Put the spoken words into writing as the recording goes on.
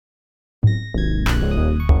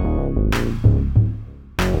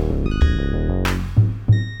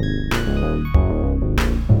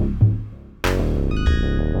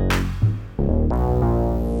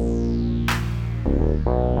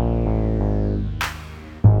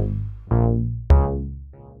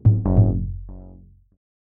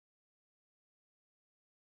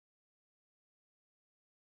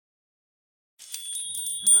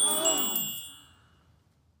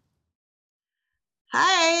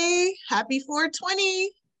Happy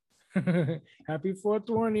 420. Happy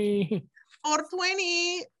 420.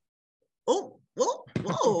 420. Oh, whoa,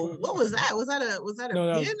 whoa. What was that? Was that a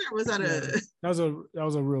No, pin or was that a that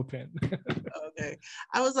was a real pin. Okay.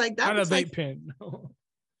 I was like, that Not a looks vape like pen.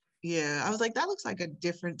 yeah, I was like, that looks like a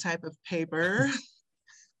different type of paper.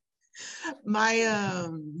 My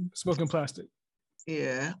Smoking plastic.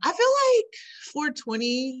 yeah. I feel like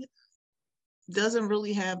 420 doesn't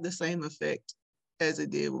really have the same effect as it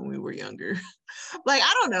did when we were younger. Like,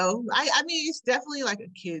 I don't know. I mean, it's definitely like a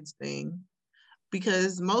kid's thing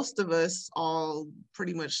because most of us all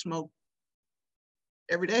pretty much smoke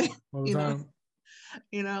every day, All the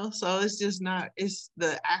you know, time. so it's just not, it's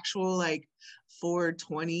the actual like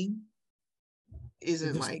 420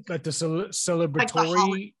 isn't like Like the like the holiday.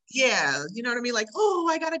 celebratory. Yeah, you know what I mean? Like, oh,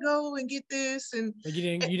 I gotta go and get this and Like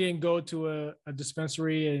it, you didn't go to a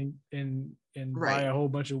dispensary and buy right. a whole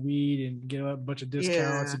bunch of weed and get a bunch of discounts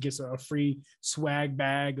Yeah, and get a free swag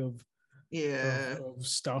bag yeah, of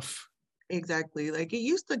stuff. exactly. Like it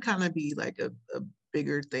used to kind of be like a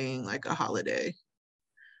bigger thing, like a holiday,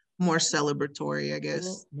 more celebratory, I guess.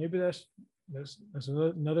 Well, maybe that's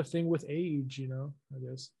another thing with age, I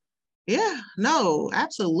guess. Yeah, no,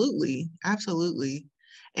 absolutely, absolutely.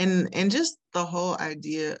 And just the whole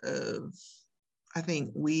idea of I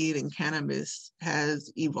think weed and cannabis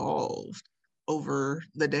has evolved over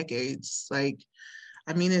the decades. Like,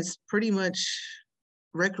 I mean, it's pretty much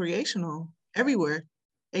recreational everywhere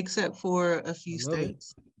except for a I few love it.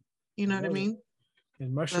 states. You I know what I love it. mean?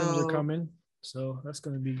 And mushrooms are So, coming, so that's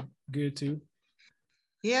going to be good too.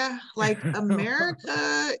 yeah, like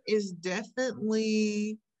America is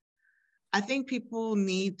definitely, I think people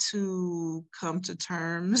need to come to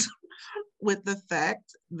terms with the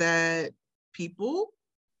fact that people,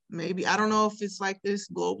 maybe, I don't know if it's like this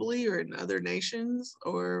globally or in other nations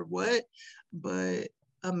or what, but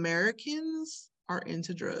Americans are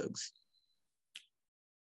into drugs.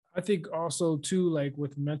 I think also too, like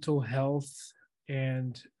with mental health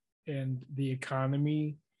and the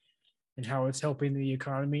economy and how it's helping the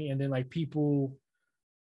economy, and then like people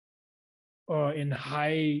in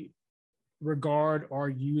high regard are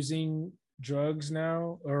using drugs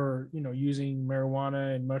now, or using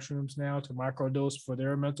marijuana and mushrooms now to microdose for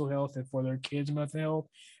their mental health and for their kids' mental health.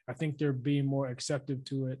 I think they're being more accepted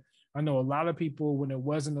to it. I know a lot of people, when it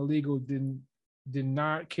wasn't illegal, did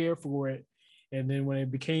not care for it, and then when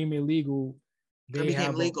it became illegal, It they became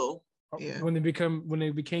have a legal. Yeah. when it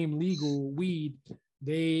became legal weed,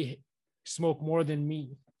 they smoke more than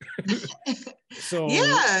me. So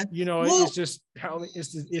Yeah. it's Well, just how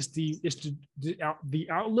the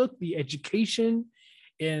outlook, the education,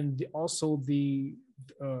 and also the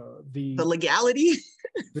legality.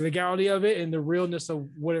 the legality of it and the realness of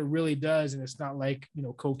what it really does. And it's not like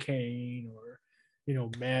cocaine or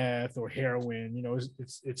meth or heroin.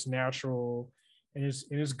 It's natural, and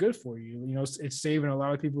it's good for you. It's saving a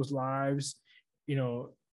lot of people's lives.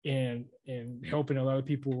 And helping a lot of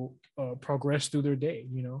people progress through their day.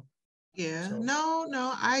 Yeah, So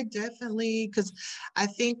no, I definitely, because I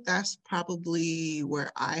think that's probably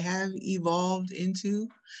where I have evolved into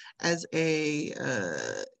as a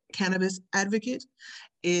cannabis advocate,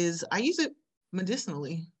 is I use it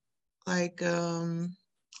medicinally. Like,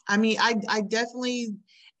 I mean, I definitely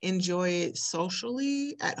enjoy it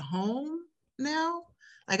socially at home now.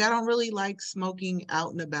 Like, I don't really like smoking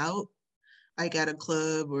out and about, like at a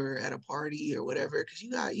club or at a party or whatever, because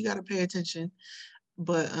you got to pay attention.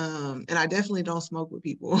 But and I definitely don't smoke with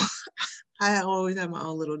people. I always have my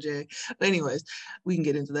own little J. But anyways, we can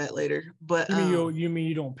get into that later. But you mean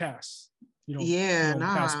you don't pass? You yeah, don't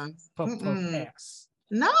pass nah. puff Mm-mm. pass.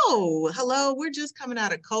 No, hello, we're just coming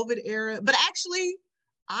out of COVID era. But actually,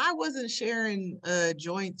 I wasn't sharing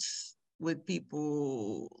joints with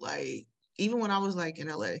people like even when I was like in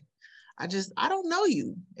LA. I don't know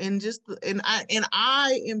you. And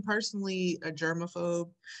I am personally a germaphobe.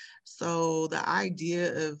 So the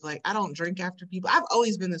idea of like I don't drink after people. I've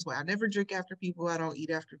always been this way. I never drink after people. I don't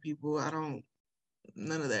eat after people. I don't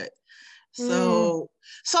none of that. Mm,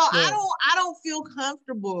 So yeah, I don't feel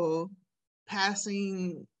comfortable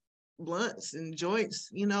passing blunts and joints,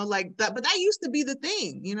 like that. But that used to be the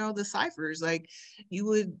thing, the ciphers. Like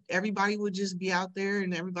everybody would just be out there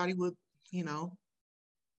and everybody would, you know,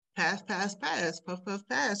 pass, puff, puff,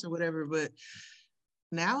 pass or whatever. But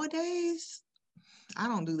nowadays, I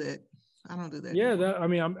don't do that. I don't do that yeah. anymore. I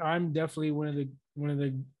mean, I'm definitely one of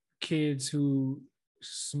the kids who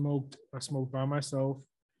smoked. I smoked by myself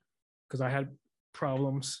because I had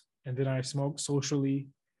problems, and then I smoked socially,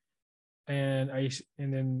 and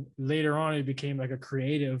then later on it became like a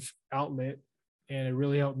creative outlet, and it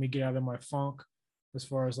really helped me get out of my funk. as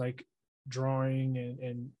far as like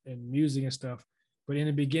drawing and music and stuff. But in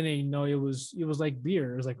the beginning, no, it was like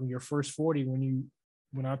beer. It was like when you're first 40,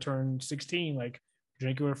 when I turned 16, like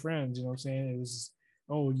drinking with friends, you know what I'm saying? It was,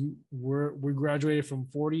 oh, we graduated from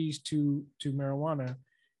 40s to marijuana,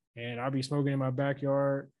 and I'll be smoking in my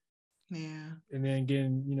backyard. Yeah. And then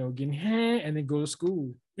getting and then go to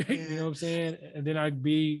school. Yeah. You know what I'm saying? And then I'd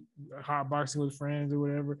be hot boxing with friends or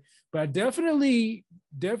whatever. But I definitely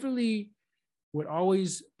would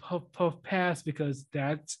always puff past, because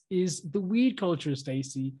that is the weed culture,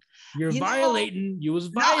 Stacy. You're violating. You was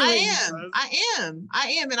violating. No, I am.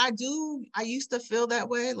 And I used to feel that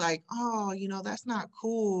way. Like, oh, that's not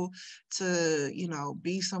cool to,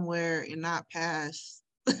 be somewhere and not pass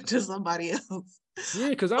to somebody else. Yeah,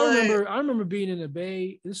 because I remember being in the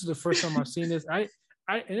Bay. This is the first time I've seen this. I'm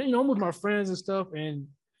with my friends and stuff, and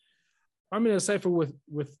I'm in a cipher with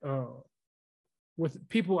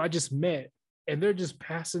people I just met, and they're just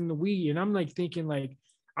passing the weed, and I'm like thinking, like,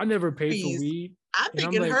 I never paid for weed. I'm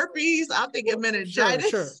thinking herpes. I'm thinking meningitis.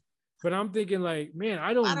 Sure. But I'm thinking, like, man,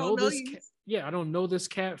 I don't know this. I don't know this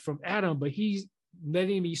cat from Adam, but he's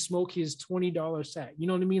letting me smoke his $20 sack. You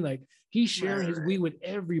know what I mean? Like, he's sharing his weed with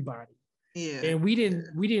everybody. Yeah. And we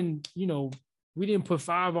didn't put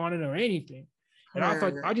 5 on it or anything. And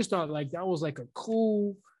I just thought like that was like a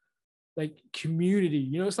cool like community.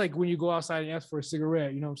 It's like when you go outside and ask for a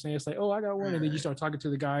cigarette, you know what I'm saying? It's like, oh, I got one. And then you start talking to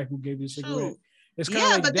the guy who gave you a cigarette. It's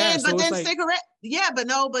kind of like that.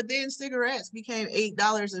 But then cigarettes became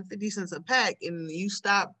 $8.50 a pack, and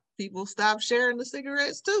people stopped sharing the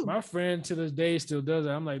cigarettes too. My friend to this day still does it.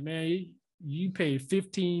 I'm like, man, you paid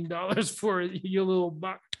 $15 for your little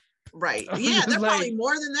box. Right. Yeah, they're like, probably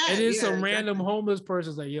more than that. And then some random homeless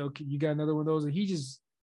person's like, yo, you got another one of those? And he just,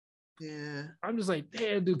 I'm just like,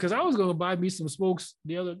 damn, dude, because I was going to buy me some smokes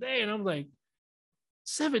the other day, and I'm like,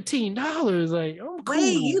 $17. Like, oh, cool.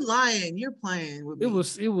 Wait, you lying? You're playing with me.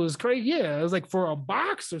 It was crazy. Yeah, it was like for a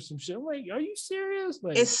box or some shit. I'm like, are you serious?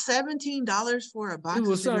 Like, it's $17 for a box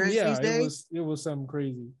of cigarettes these days? It was something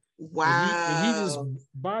crazy. Wow. And he just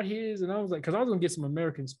bought his, and I was like, because I was gonna get some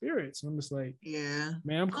American spirits, and I'm just like, yeah,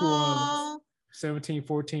 man, I'm cool on 17,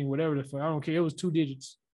 14, whatever the fuck. I don't care. It was 2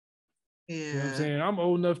 digits. Yeah. You know what I'm saying? I'm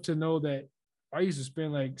old enough to know that I used to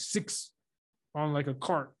spend like 6 on like a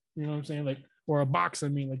cart, you know what I'm saying? Like, or a box,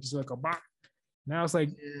 like just like a box. Now it's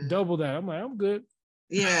like double that. I'm like, I'm good.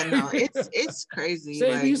 Yeah, no, it's crazy.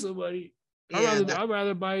 Save me somebody. I'd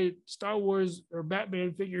rather buy Star Wars or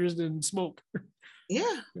Batman figures than smoke.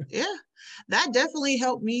 Yeah. That definitely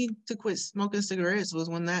helped me to quit smoking cigarettes, was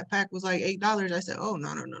when that pack was like $8. I said, oh,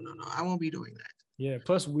 no, I won't be doing that. Yeah,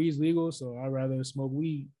 plus weed's legal, so I'd rather smoke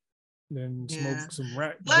weed than smoke some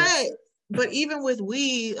rat. But even with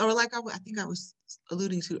weed, or like I think I was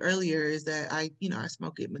alluding to earlier, is that I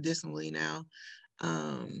smoke it medicinally now.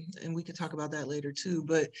 And we can talk about that later too,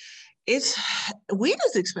 but weed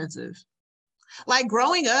is expensive. Like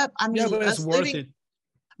growing up, I mean, but it's worth it.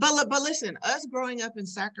 But listen, us growing up in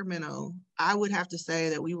Sacramento, I would have to say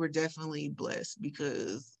that we were definitely blessed,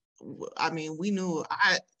 because I mean, we knew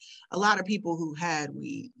a lot of people who had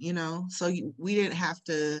weed, so we didn't have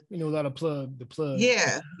to. A lot of the plug.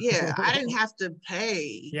 Yeah. I didn't have to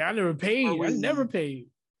pay. Yeah, I never paid. I never paid.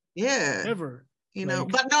 Yeah. Never.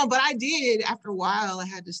 But I did. After a while, I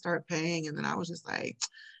had to start paying, and then I was just like,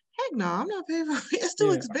 heck no, I'm not paying for it. It's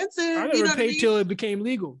too expensive. I never paid till it became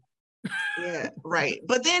legal. Yeah, right.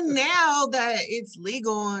 But then now that it's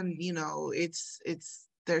legal, and it's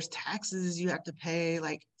there's taxes you have to pay,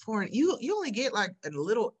 like you only get like a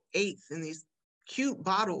little eighth in these cute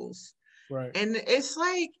bottles, right? And it's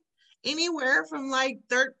like anywhere from like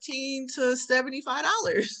 $13 to $75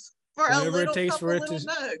 for whatever it takes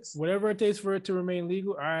for it to remain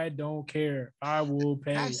legal. I don't care. I will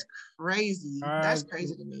pay. That's crazy. That's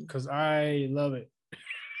crazy to me, because I love it.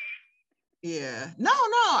 Yeah. No,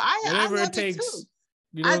 I love it too.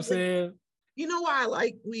 You know what I'm saying? You know why I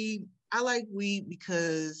like weed? I like weed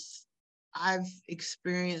because I've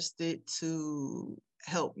experienced it to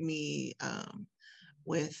help me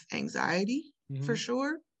with anxiety, for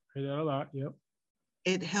sure. I hear that a lot. Yep.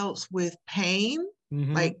 It helps with pain,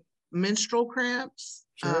 like menstrual cramps.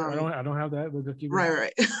 Sure, I don't have that.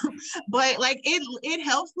 Right. But like it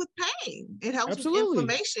helps with pain. It helps with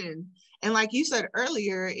inflammation. And like you said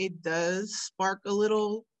earlier, it does spark a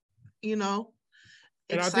little, and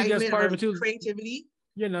excitement, I think that's part of it too. Creativity.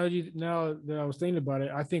 Yeah, now that I was thinking about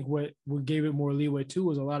it, I think what gave it more leeway too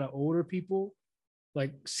was a lot of older people,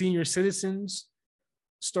 like senior citizens,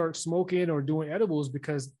 start smoking or doing edibles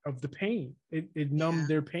because of the pain. It numbed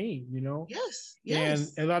their pain, Yes.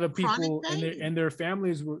 And a lot of people and their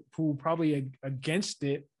families who probably against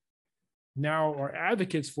it now are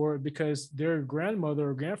advocates for it because their grandmother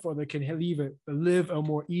or grandfather can live a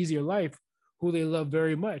more easier life, who they love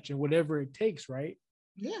very much, and whatever it takes, right?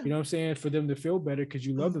 Yeah. You know what I'm saying? For them to feel better because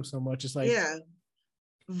you love them so much. It's like, yeah.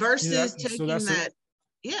 Versus so taking that's that,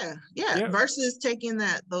 yeah. yeah. Versus taking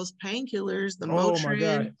those painkillers, the Oh my Motrin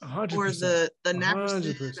God, 100%, or the naproxen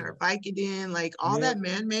 100%. or Vicodin, like all Yep. that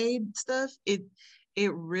man-made stuff.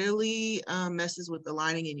 It really messes with the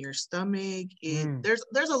lining in your stomach.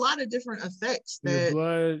 There's a lot of different effects Your that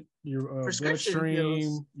blood, your prescription pills.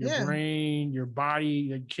 bloodstream, your Yeah. brain, your body,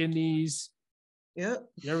 your kidneys, Yep.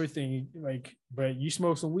 everything. Like, but you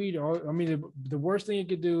smoke some weed. I mean, the worst thing it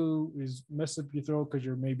could do is mess up your throat because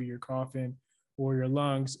you're coughing, or your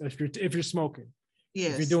lungs if you're smoking.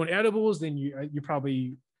 If you're Yes. doing edibles, then you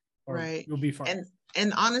probably Right. You'll be fine.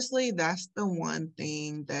 And honestly, that's the one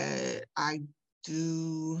thing that I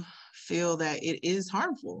do feel that it is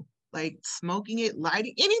harmful. Like smoking it,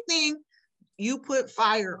 lighting, anything you put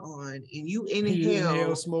fire on and you You inhale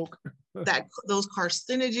inhale smoke. those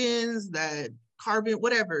carcinogens, that carbon,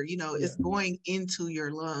 whatever, Yeah. is going into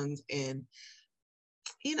your lungs. And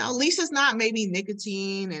at least it's not maybe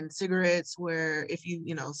nicotine and cigarettes, where if you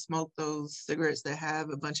smoke those cigarettes that have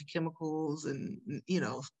a bunch of chemicals and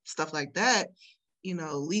stuff like that,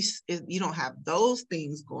 at least you don't have those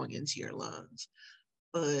things going into your lungs.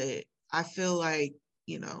 But I feel like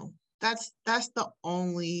that's the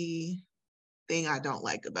only thing I don't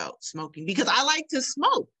like about smoking, because I like to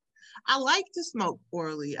smoke. I like to smoke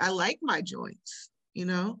orally. I like my joints.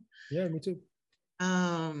 Yeah, me too.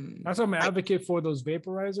 That's why I'm an advocate for those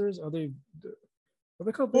vaporizers. Are they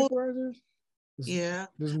called vaporizers? Yeah,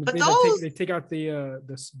 but they take out the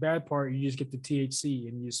bad part. You just get the THC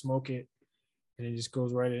and you smoke it, and it just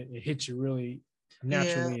goes right in. It hits you really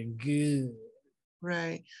naturally and good.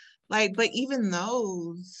 Right. Like, but even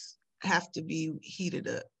those have to be heated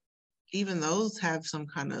up. Even those have some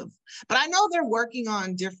kind of, but I know they're working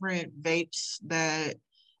on different vapes that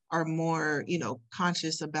are more,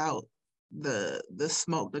 conscious about the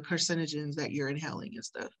smoke, the carcinogens that you're inhaling and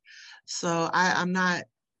stuff. So I'm not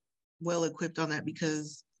well equipped on that,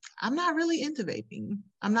 because I'm not really into vaping.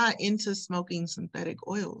 I'm not into smoking synthetic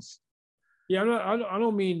oils. Yeah, I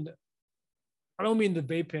don't mean the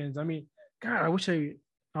vape pens. I mean, God, I wish I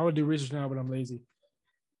would do research now, but I'm lazy.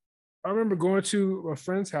 I remember going to a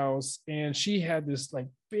friend's house and she had this like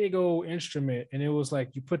big old instrument, and it was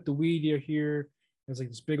like you put the weed here. It's like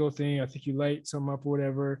this big old thing. I think you light something up or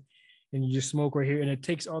whatever, and you just smoke right here, and it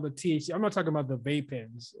takes all the THC. I'm not talking about the vape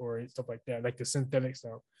pens or stuff like that, like the synthetic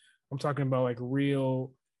stuff. I'm talking about like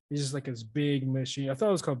real. It's just like this big machine. I thought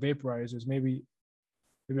it was called vaporizers. Maybe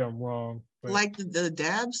I'm wrong. But like the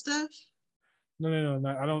dab stuff? No.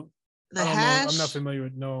 I don't hash? know. I'm not familiar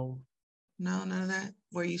with No, none of that.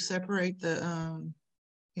 Where you separate the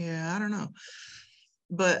I don't know.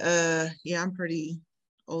 But yeah, I'm pretty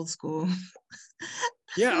old school.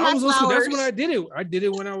 Yeah, I was old school. That's when I did it. I did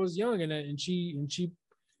it when I was young, and she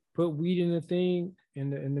put weed in the thing in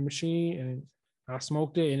the machine, and I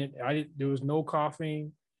smoked it, and there was no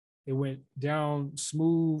coughing. It went down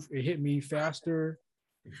smooth. It hit me faster.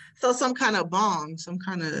 So some kind of bong, some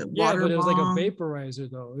kind of water. Yeah, but it was bong. Like a vaporizer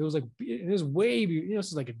though. It was like it was way, this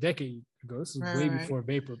is like a decade ago. This is way before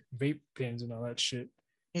vape pens and all that shit.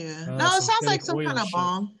 Yeah. No, it sounds like some kind of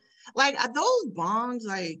bong. Like those bongs,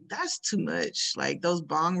 like that's too much. Like those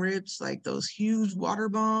bong rips, like those huge water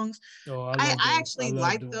bongs. Oh, I actually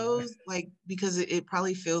like those, like because it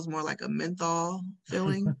probably feels more like a menthol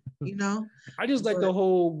feeling, I just like the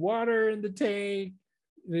whole water in the tank,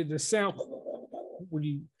 the sound when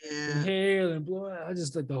you inhale and blow out. I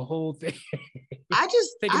just like the whole thing. I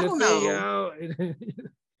don't know.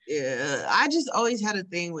 Yeah, I just always had a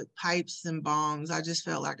thing with pipes and bongs. I just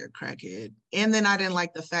felt like a crackhead. And then I didn't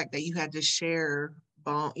like the fact that you had to share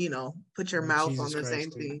bong, put your mouth on the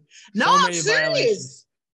same thing. No, I'm serious.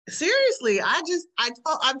 Seriously, I'm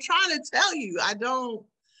trying to tell you,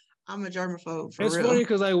 I'm a germaphobe for real. It's funny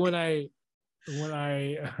because like when I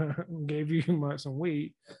gave you some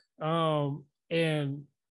weed, and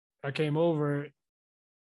I came over,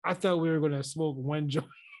 I thought we were gonna smoke one joint.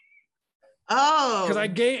 Oh,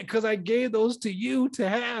 because I gave those to you to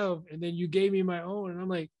have, and then you gave me my own, and I'm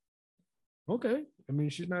like, okay. I mean,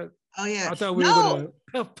 she's not. Oh yeah, I thought we were gonna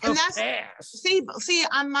puff and that's pass. See,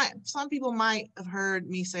 some people might have heard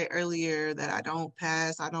me say earlier that I don't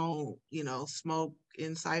pass. I don't, smoke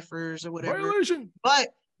in ciphers or whatever. Violation.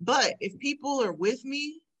 But if people are with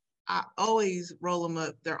me, I always roll them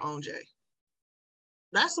up their own J.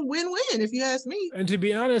 That's a win-win if you ask me. And to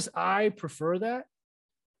be honest, I prefer that.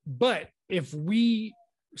 But if we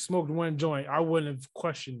smoked one joint, I wouldn't have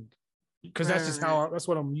questioned, because that's just that's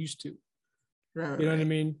what I'm used to. Right, You know what I right.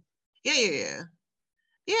 mean? Yeah, yeah, yeah.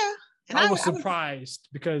 Yeah. And I was I was, surprised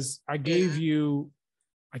because yeah,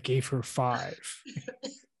 I gave her 5.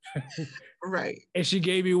 right. And she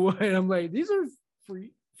gave me one. I'm like, these are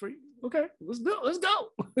free, free. Okay, let's go. Let's go.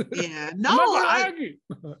 Yeah. No, I'm not gonna argue.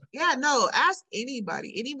 yeah, no, ask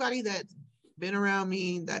anybody that's been around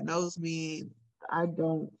me, that knows me. I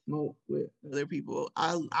don't smoke with other people.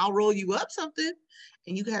 I'll roll you up something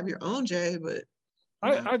and you can have your own J, but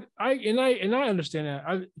you know, I understand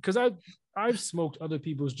that. I've smoked other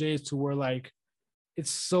people's J's to where like it's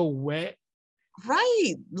so wet.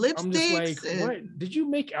 right. I'm just like, Lipsticks what? and Did you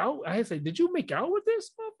make out? I say, did you make out with this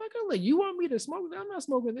motherfucker? Like, you want me to smoke? I'm not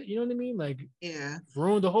smoking it. You know what I mean? Like, yeah.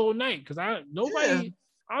 ruined the whole night because Yeah.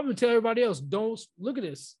 I'm gonna tell everybody else, don't look at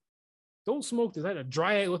this. Don't smoke this. I had to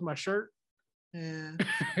dry it with my shirt. Yeah.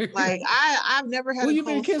 Like I've never had Who a you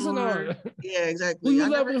been cold kissing sore. on? Yeah, Who exactly. you I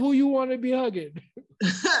never loving? Who you want to be hugging?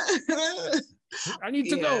 I need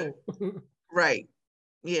to yeah, go. right.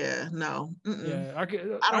 Yeah, no. Mm-mm. Yeah,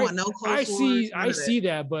 I don't want no cold I sores, see none I of that. see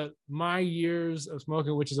that, but my years of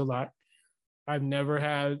smoking, which is a lot, I've never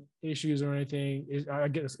had issues or anything. I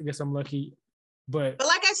guess I'm lucky, but But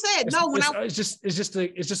like I said, no, when I it's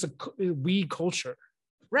just a weed culture.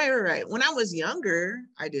 right. When I was younger,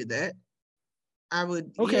 I did that. I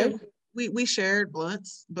would, yeah, Okay, we shared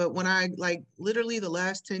blunts, but when I like literally the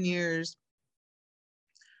last 10 years,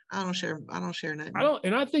 I don't share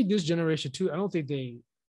nothing. I think this generation too. I don't think they.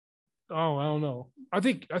 Oh, I don't know. I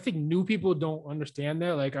think new people don't understand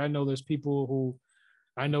that. Like I know there's people who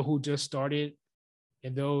I know who just started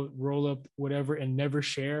and they'll roll up whatever and never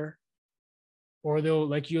share, or they'll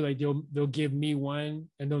like you like they'll give me one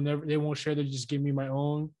and they won't share. They just give me my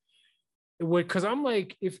own. It would because I'm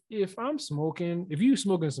like if I'm smoking, if you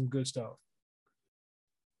smoking some good stuff,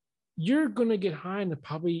 you're gonna get high and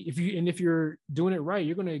probably if you're doing it right,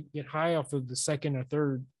 you're gonna get high off of the second or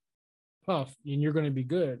third puff and you're gonna be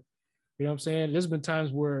good. You know what I'm saying? There's been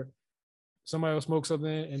times where somebody will smoke something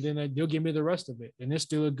and then they'll give me the rest of it, and it's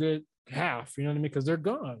still a good half. You know what I mean? Because they're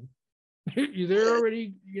gone. They're Yeah,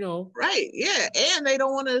 already, you know. right. Yeah. And they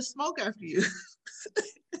don't want to smoke after you.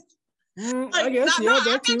 I Like, guess, not, no, yeah, I'm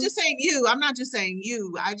that not too. just saying you. I'm not just saying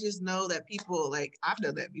you. I just know that people like I've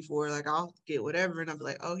done that before. Like I'll get whatever and I'll be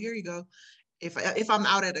like, oh, here you go. If I'm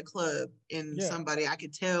out at a club and Yeah. somebody I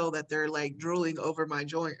could tell that they're like drooling over my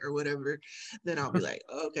joint or whatever, then I'll be like,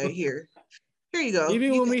 okay, here you go.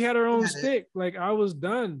 Even when we had our You own got it. stick, like I was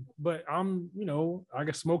done, but I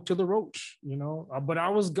could smoke to the roach, but I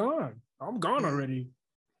was gone. I'm gone Yeah. already.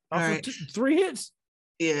 All After right. 3 hits,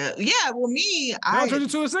 Yeah. Yeah. Well, me, now it turns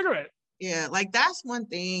into a cigarette. yeah, like that's one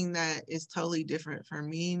thing that is totally different for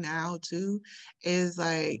me now too, is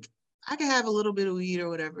like I can have a little bit of weed or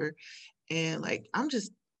whatever, and like I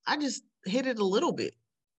just hit it a little bit.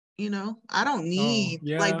 I don't Oh, need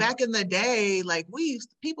like yeah. back in the day, like we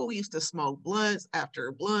used to smoke blunts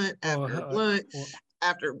after blunt Oh, after blunt well,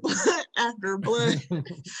 after blunt after blunt.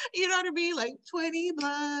 You know what I mean? Like 20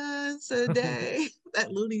 blunts a day,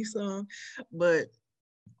 that Looney song. But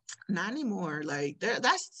not anymore. Like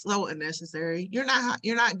that's so unnecessary. You're not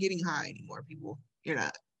getting high anymore, people. You're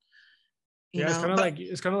not, yeah, but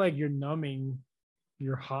it's kind of like you're numbing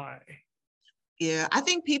your high. yeah, I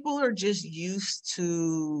think people are just used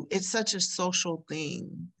to it's such a social thing.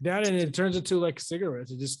 That and it turns into like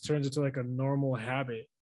cigarettes. It just turns into like a normal habit,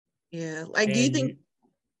 Yeah. Like and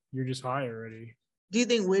you're just high already. do you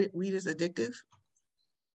think weed is addictive?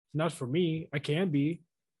 Not for me. I can be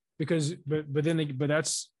because, but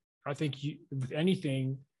that's I think with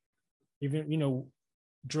anything, even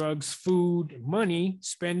drugs, food, money,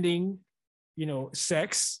 spending,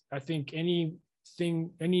 sex. I think any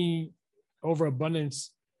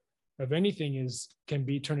overabundance of anything can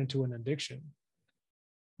be turned into an addiction.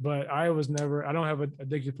 But I don't have an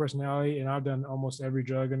addictive personality, and I've done almost every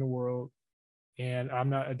drug in the world, and I'm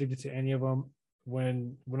not addicted to any of them.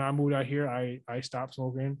 When I moved out here, I stopped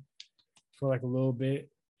smoking for like a little bit.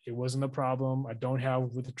 It wasn't a problem. I don't have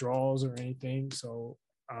withdrawals or anything. So,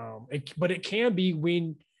 but it can be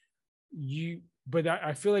when but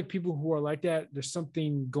I feel like people who are like that, there's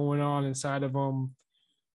something going on inside of them,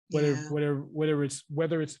 Yeah. whether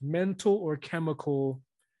it's mental or chemical.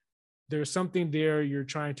 There's something there you're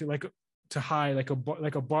trying to to hide, like a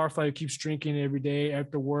barfly who keeps drinking every day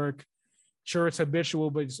after work. Sure, it's habitual,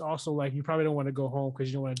 but it's also like you probably don't want to go home because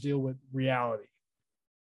you don't want to deal with reality.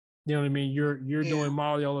 You know what I mean? You're Yeah. doing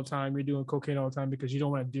Molly all the time. You're doing cocaine all the time because you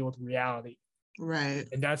don't want to deal with reality, Right.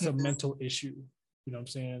 and that's Yeah. a mental issue. You know what I'm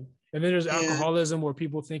saying? And then there's Yeah. alcoholism where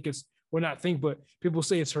people think not think, but people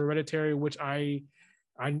say it's hereditary, which I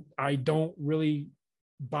don't really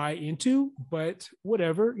buy into. But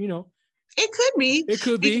whatever, It could be. It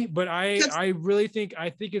could be, but Because I really think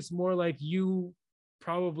it's more like you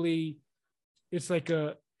probably it's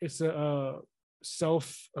a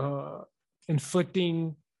self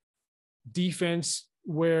inflicting defense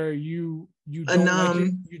where you a don't like it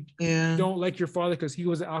numb, you yeah. don't like your father because he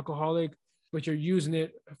was an alcoholic, but you're using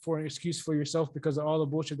it for an excuse for yourself because of all the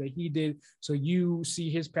bullshit that he did. So you see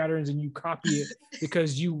his patterns and you copy it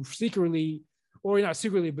because you secretly, or not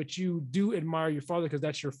secretly, but you do admire your father because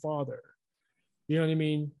that's your father. You know what I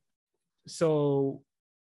mean? So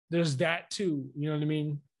there's that too. You know what I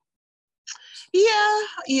mean? Yeah,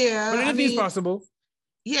 yeah. But I anything's mean, possible.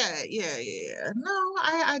 yeah, yeah, yeah. No,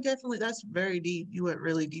 I definitely, that's very deep. You went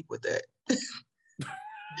really deep with that.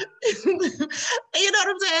 You know what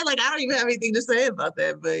I'm saying? Like, I don't even have anything to say about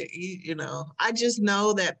that, but you know, I just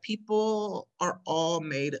know that people are all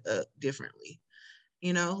made up differently.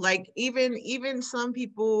 You know, like even some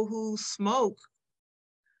people who smoke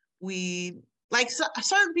weed, like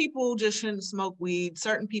certain people just shouldn't smoke weed,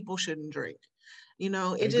 certain people shouldn't drink. You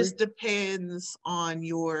know, I it agree. just depends on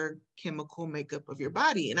your chemical makeup of your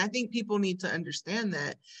body. And I think people need to understand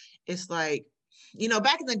that. It's like, you know,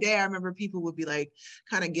 back in the day, I remember people would be like,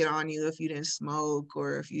 kind of get on you if you didn't smoke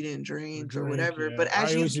or if you didn't Or drink or drink, whatever. yeah. But I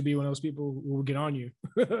as you, used to be one of those people who would get on you.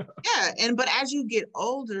 yeah, but as you get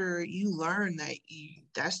older, you learn that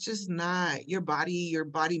that's just not your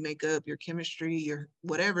body makeup, your chemistry, your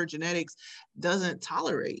whatever genetics doesn't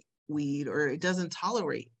tolerate weed or it doesn't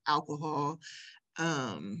tolerate alcohol.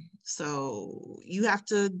 So you have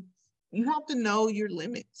to know your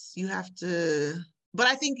limits. You have to, but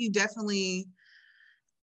I think you definitely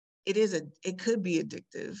it could be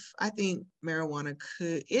addictive. I think marijuana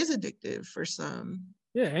is addictive for some.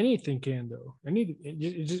 Yeah, anything can though.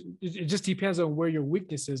 It just depends on where your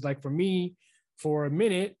weakness is. Like for me, for a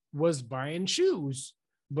minute was buying shoes,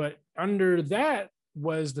 but under that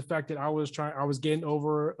was the fact that I was getting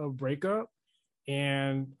over a breakup,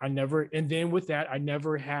 and and then with that I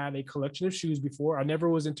never had a collection of shoes before. I never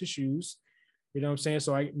was into shoes. You know what I'm saying?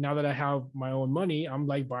 So now that I have my own money, I'm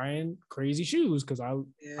like buying crazy shoes because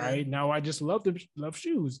Yeah, I just love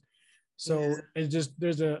shoes. yeah, So it's just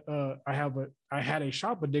I had a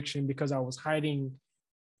shop addiction because I was hiding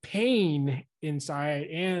pain inside,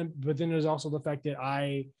 and but then there's also the fact that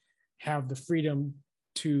I have the freedom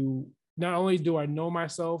to not only do I know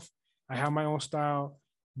myself, I have my own style,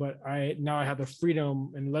 but I have the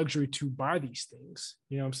freedom and luxury to buy these things.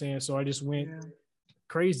 You know what I'm saying? So I just went yeah.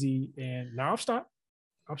 crazy, and now I've stopped.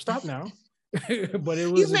 I'm stopped now. But it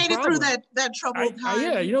You was a made it through problem. that troubled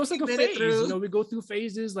Yeah, time. it's like You a made it phase. through. We go through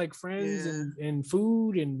phases like friends Yeah, and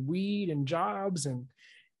food and weed and jobs and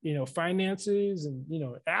finances and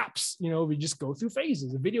apps. We just go through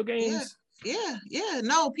phases. And video yeah, games, yeah, yeah.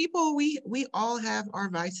 No, people, we all have our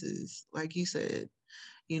vices, like you said.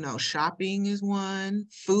 You know, shopping is one.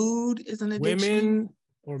 Food is an addiction. women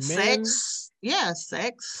or men, Sex, yeah,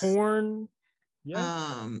 sex. porn.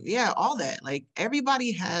 Yeah, Yeah, all that. Like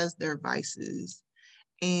everybody has their vices,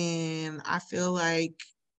 and I feel like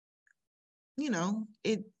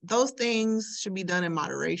those things should be done in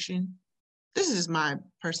moderation. This is just my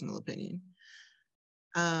personal opinion.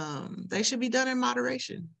 They should be done in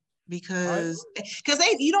moderation I because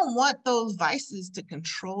they you don't want those vices to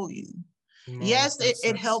control you. no, Yes, it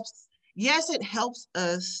that's helps. Yes, it helps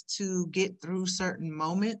us to get through certain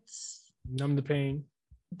moments, numb the pain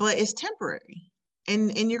but it's temporary.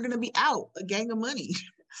 And you're gonna be out a gang of money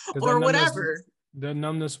because or whatever. the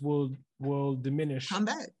numbness will diminish, Come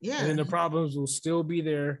back. and Yeah. then the problems will still be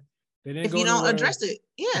there. They didn't If go you don't nowhere. address it.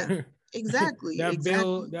 Yeah, exactly.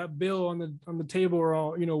 Exactly. that bill on the table or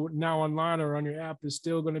all now online or on your app is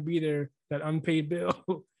still going to be there. That unpaid bill.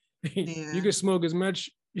 You Yeah. can smoke as much,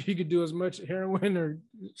 you could do as much heroin or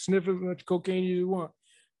sniff as much cocaine you want.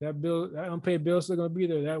 That unpaid bill is still going to be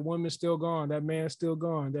there. That woman's still gone. That man's still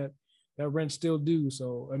gone. That rent's still due.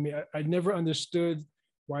 So I mean, I never understood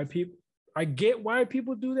why people. I get why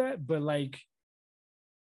people do that, but like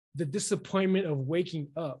the disappointment of waking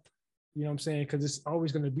up, you know what I'm saying? Because it's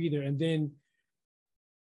always going to be there. And then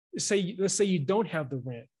let's say you don't have the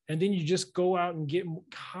rent, and then you just go out and get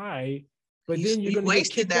high, but then you're You going to get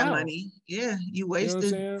wasted kicked that out. money. Yeah, you You know what I'm wasted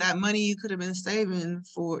saying? that money you could have been saving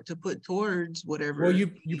to put towards Well, whatever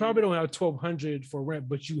you you. probably don't have 1,200 for rent,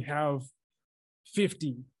 but you have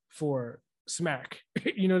 50 for smack.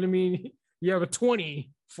 You know what I mean? You have a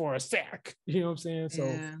 20 for a sack. You know what I'm saying? So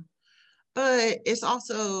Yeah. But it's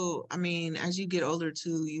also, I mean, as you get older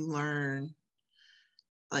too, you learn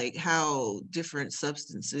like how different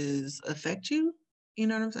substances affect you. You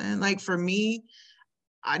know what I'm saying? Like for me,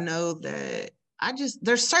 I know that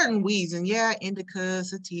there's certain weeds, and yeah, indica,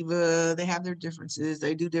 sativa, they have their differences.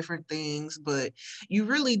 They do different things, but you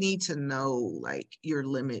really need to know like your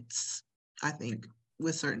limits, I think,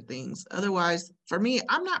 with certain things. Otherwise, for me,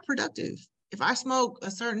 I'm not productive. If I smoke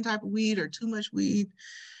a certain type of weed or too much weed,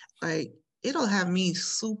 like it'll have me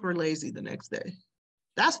super lazy the next day.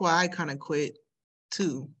 That's why I kind of quit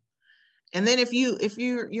too. And then if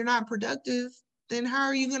you're not productive, then how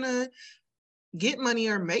are you gonna get money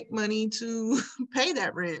or make money to pay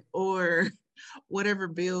that rent or whatever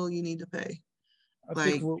bill you need to pay? I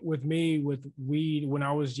think Like, with me with weed, when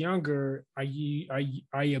I was younger, I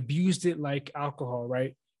abused it like alcohol.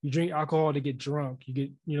 Right? You drink alcohol to get drunk. You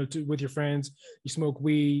get with your friends. You smoke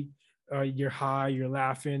weed. You're high. You're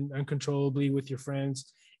laughing uncontrollably with your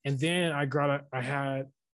friends. And then I had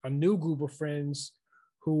a new group of friends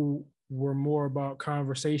who were more about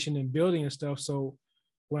conversation and building and stuff. So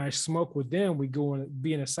when I smoke with them, we go and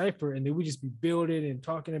be in a cipher, and then we just be building and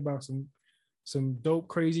talking about some dope,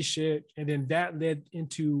 crazy shit. And then that led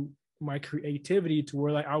into my creativity to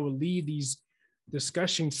where like I would lead these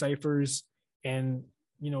discussion ciphers and,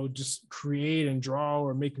 just create and draw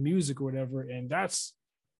or make music or whatever. And that's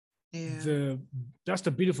yeah,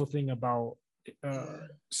 the beautiful thing about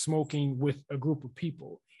smoking with a group of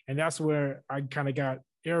people. And that's where I kind of got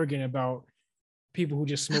arrogant about people who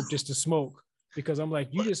just smoke just to smoke, because I'm like,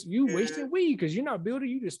 you yeah. wasting weed because you're not building,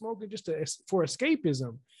 you just smoking just for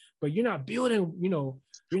escapism, but you're not building, you're not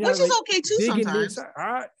Which is like okay too digging sometimes.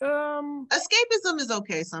 inside. Escapism is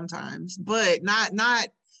okay sometimes, but not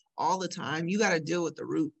all the time. You got to deal with the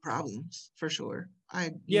root problems for sure.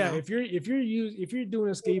 Yeah, if you're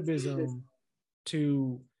doing escapism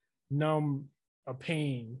to numb a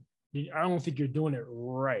pain, I don't think you're doing it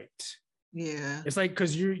right. Yeah. It's like,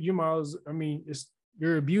 because you're miles, I mean,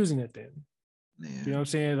 you're abusing it then. Yeah. You know what I'm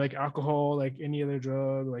saying? Like alcohol, like any other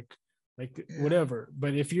drug, like Yeah. whatever.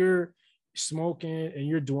 But if you're smoking and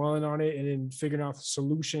you're dwelling on it and then figuring out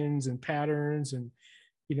solutions and patterns and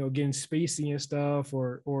getting spacey and stuff,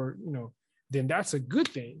 or then that's a good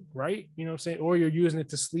thing, right? You know what I'm saying? Or you're using it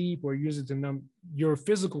to sleep, or use it to numb your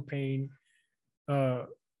physical pain,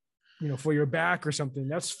 for your back or something.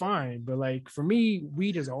 That's fine. But like for me,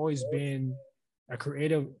 weed has always been a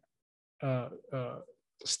creative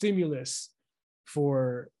stimulus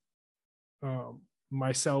for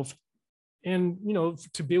myself, and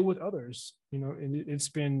to build with others, and it's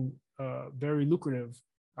been very lucrative.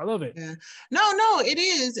 I love it. Yeah. No, it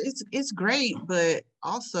is. It's great, but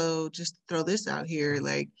also just throw this out here,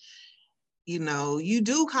 like, you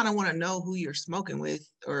do kind of want to know who you're smoking with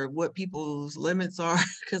or what people's limits are,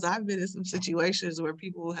 because I've been in some situations where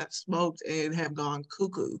people have smoked and have gone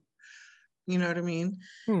cuckoo. You know what I mean?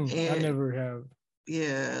 I And never have.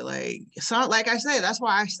 yeah, like I say, that's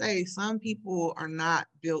why I say some people are not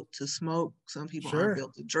built to smoke. Some people aren't Sure.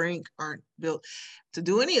 built to drink, aren't built to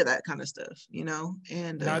do any of that kind of stuff,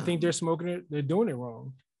 And I think they're smoking it. They're doing it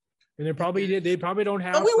wrong, and they probably yeah. don't But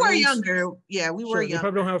have we were friends. younger. Yeah, we were Sure, they probably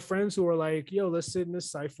younger. don't have friends who are like, "Yo, let's sit in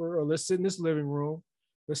this cipher, or let's sit in this living room,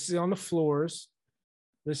 let's sit on the floors,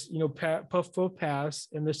 let's puff pass,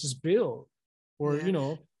 and let's just build." Or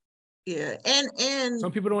Yeah. Yeah. And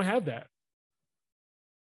some people don't have that.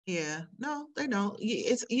 yeah, no, they don't.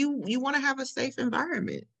 It's you want to have a safe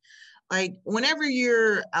environment. Like whenever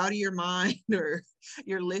you're out of your mind or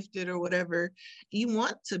you're lifted or whatever, you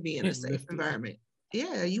want to be in a safe Lifted. environment.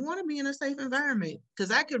 Yeah, you want to be in a safe environment because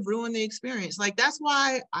that could ruin the experience. Like that's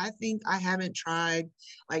why I think I haven't tried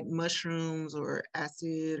like mushrooms or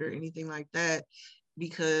acid or anything like that,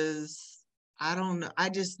 because I don't know. I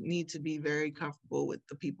just need to be very comfortable with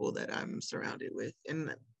the people that I'm surrounded with.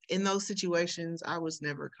 And in those situations, I was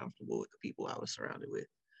never comfortable with the people I was surrounded with.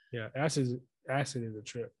 Yeah, acid is a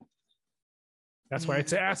trip. That's why Yeah.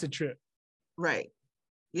 it's an acid trip. Right.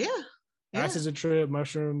 Yeah. Yeah. Acid's a trip.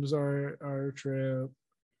 Mushrooms are a trip.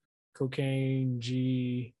 Cocaine,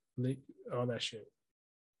 G, all that shit.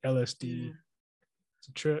 LSD. Yeah. It's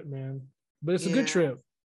a trip, man. But it's a Yeah. good trip.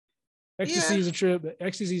 Ecstasy Yeah. is a trip.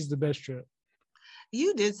 Ecstasy is the best trip.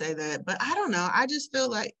 You did say that, but I don't know. I just feel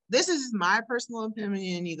like this is my personal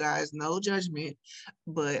opinion, you guys, no judgment,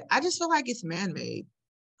 but I just feel like it's man-made.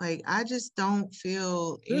 Like I just don't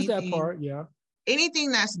feel There's that part, yeah. anything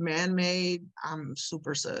that's man-made, I'm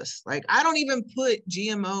super sus. Like I don't even put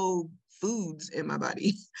GMO foods in my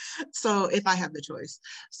body. So if I have the choice.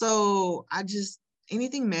 So I just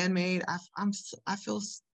anything man-made, I feel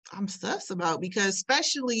I'm sus about, because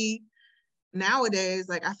especially nowadays,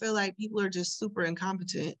 like I feel like people are just super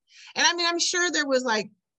incompetent. And I mean, I'm sure there was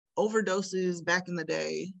like overdoses back in the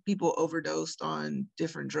day. People overdosed on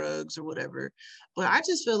different drugs or whatever. But I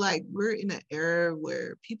just feel like we're in an era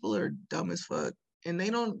where people are dumb as fuck, and I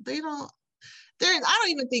don't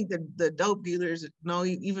even think the dope dealers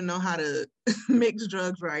even know how to mix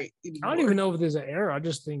drugs right anymore. I don't even know if there's an error. I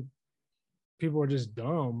just think people are just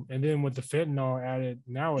dumb. And then with the fentanyl added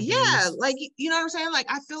nowadays. Yeah, like, you know what I'm saying? Like,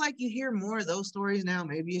 I feel like you hear more of those stories now.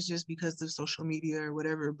 Maybe it's just because of social media or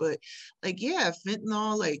whatever. But like, yeah,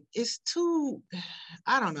 fentanyl, like, it's too,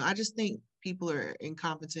 I don't know. I just think people are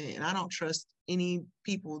incompetent, and I don't trust any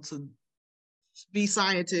people to be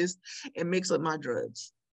scientists and mix up my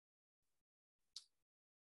drugs.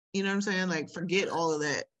 You know what I'm saying? Like, forget all of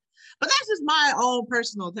that. But that's just my own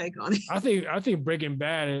personal take on it. I think Breaking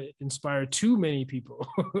Bad inspired too many people.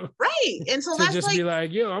 Right. And so to that's just like, be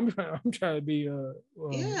like, yo, I'm trying to be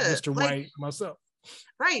Mr. like, White myself.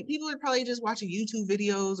 Right. People are probably just watching YouTube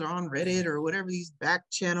videos or on Reddit or whatever these back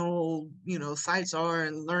channel, sites are,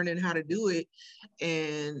 and learning how to do it.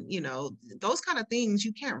 And, those kind of things,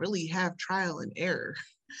 you can't really have trial and error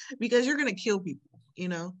because you're going to kill people,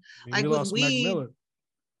 Like with weed. Mac Miller.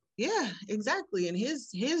 Yeah, exactly. And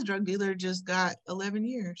his drug dealer just got 11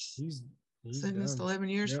 years. He's sentenced 11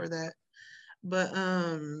 years for that. But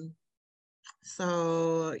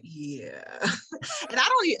so yeah. And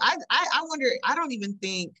I wonder, I don't even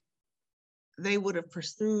think they would have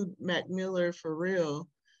pursued Mac Miller for real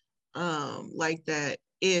like that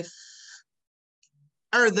his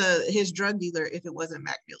drug dealer, if it wasn't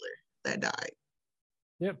Mac Miller that died.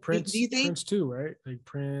 Yeah, Prince. Do you think? Prince too, right? Like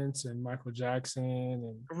Prince and Michael Jackson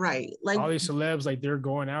and right, like all these celebs, like they're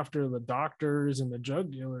going after the doctors and the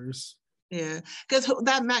drug dealers. Yeah, because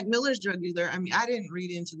that Mac Miller's drug dealer, I mean, I didn't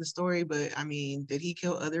read into the story, but I mean, did he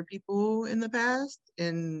kill other people in the past?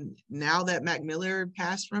 And now that Mac Miller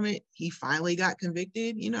passed from it, he finally got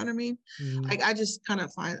convicted. You know what I mean? Mm-hmm. Like, I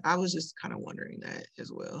was just kind of wondering that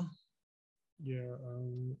as well. Yeah,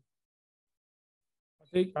 I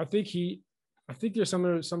think there's I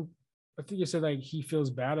think you said like he feels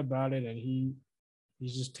bad about it and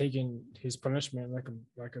he's just taking his punishment like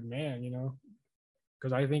a man,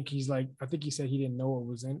 because I think he said he didn't know what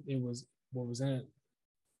was in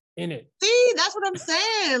it. See, that's what I'm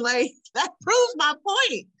saying. Like, that proves my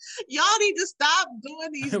point. Y'all need to stop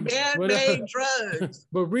doing these man-made drugs.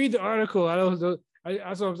 But read the article.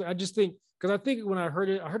 I just think, because I think when I heard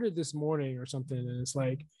it this morning or something, and it's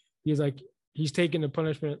like he's taking the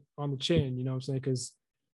punishment on the chin, you know what I'm saying? Because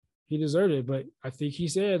he deserved it. But I think he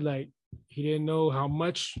said like he didn't know how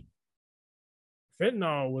much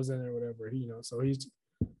fentanyl was in it or whatever, so he's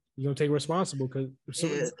gonna take responsibility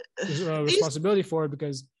for it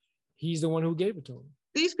because he's the one who gave it to him.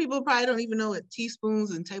 These people probably don't even know what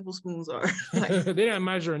teaspoons and tablespoons are. Like, they didn't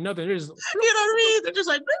measure nothing. They're just, you know what I mean? They're just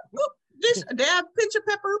like, just a dab, pinch of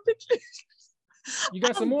pepper, pinch. You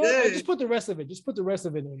got some more? Like, just put the rest of it. Just put the rest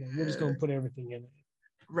of it in there. We're just gonna put everything in it.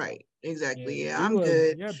 Right. Exactly. Yeah, I'm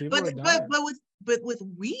good. But with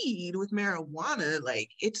weed, with marijuana, like,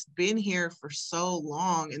 it's been here for so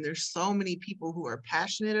long, and there's so many people who are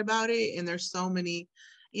passionate about it, and there's so many,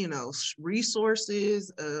 resources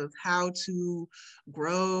of how to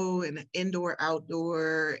grow and indoor,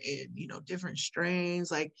 outdoor, and different strains.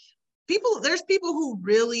 Like, there's people who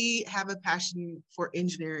really have a passion for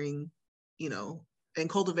engineering, and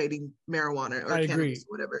cultivating marijuana or cannabis,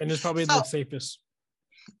 whatever. And it's probably the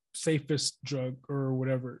safest drug or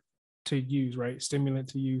whatever to use, right? Stimulant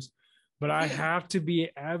to use. But I have to be an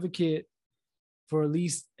advocate for at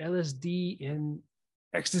least LSD and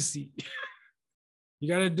ecstasy. You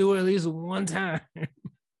got to do it at least one time.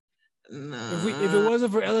 Nah. If it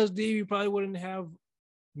wasn't for LSD, we probably wouldn't have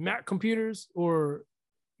Mac computers, or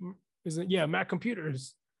Mac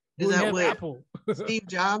computers. Is that what Apple? Steve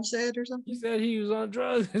Jobs said or something? He said he was on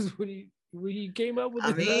drugs when he came up with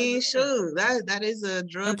it. I mean, sure, that is a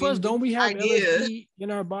drug. And plus, don't we have LSD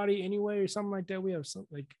in our body anyway, or something like that? We have something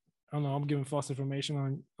like, I don't know. I'm giving false information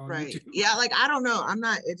on right. YouTube. Yeah, like, I don't know. I'm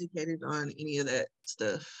not educated on any of that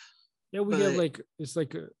stuff. Yeah, we have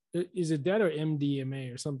is it that or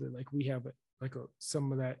MDMA or something? Like, we have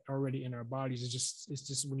some of that already in our bodies. It's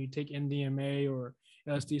just when you take MDMA or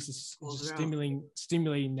LSD, it's just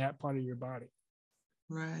stimulating that part of your body.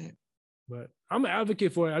 Right. But I'm an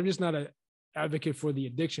advocate for it. I'm just not an advocate for the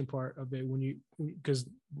addiction part of it, because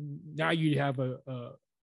now you have a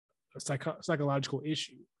psychological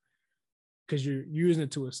issue because you're using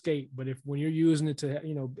it to escape. But when you're using it to have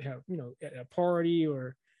at a party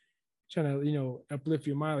or trying to uplift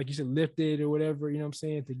your mind, like you said, lift it or whatever, you know what I'm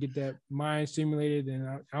saying, to get that mind stimulated,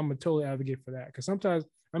 and I'm a total advocate for that. Because sometimes,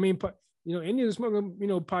 I mean, Indians smoke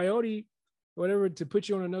peyote, whatever, to put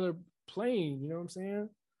you on another plane, you know what I'm saying?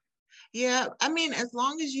 Yeah, I mean, as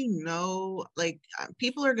long as you know, like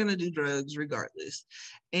people are gonna do drugs regardless,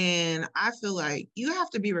 and I feel like you have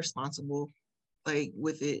to be responsible, like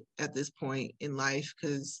with it at this point in life,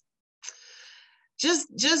 because just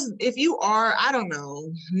if you are, I don't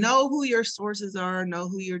know who your sources are, know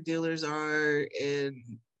who your dealers are, and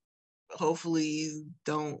hopefully you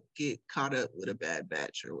don't get caught up with a bad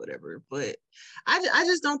batch or whatever. But I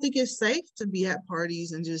just don't think it's safe to be at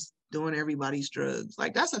parties and just doing everybody's drugs.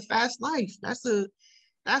 Like that's a fast life. That's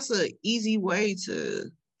a easy way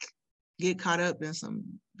to get caught up in some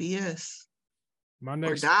BS My or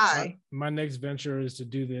next die. my next venture is to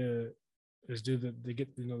do the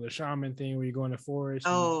get the shaman thing where you go in the forest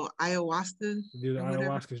and Oh, ayahuasca do the or whatever.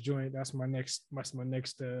 ayahuasca joint. That's my next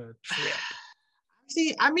trip.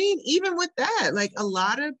 See, I mean, even with that, like a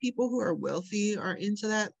lot of people who are wealthy are into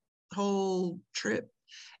that whole trip.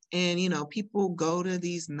 And people go to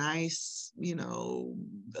these nice,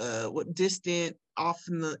 what distant off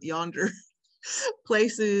in the yonder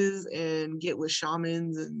places and get with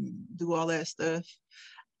shamans and do all that stuff.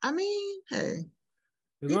 I mean, hey,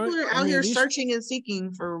 people are I out mean, here at least searching and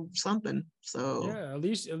seeking for something. So yeah, at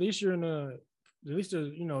least you're in a at least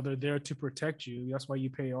they're there to protect you. That's why you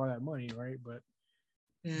pay all that money, right?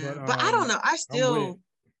 yeah, But but I don't know. I I'm with it.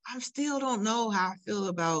 still don't know how I feel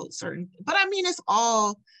about certain. But I mean, it's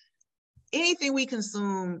all anything we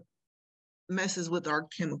consume messes with our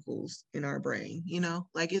chemicals in our brain,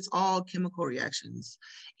 like it's all chemical reactions.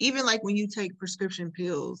 Even like when you take prescription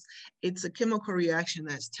pills, it's a chemical reaction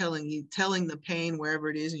that's telling the pain wherever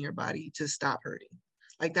it is in your body to stop hurting.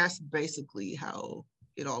 Like that's basically how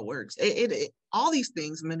it all works. All these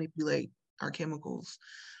things manipulate our chemicals,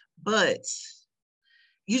 but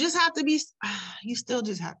you just have to be, you still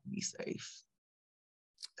just have to be safe.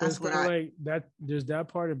 But it's That's what kind of I, like that. There's that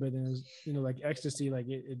part of it, and like ecstasy, like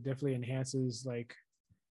it definitely enhances like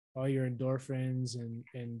all your endorphins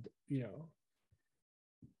and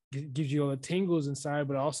gives you all the tingles inside,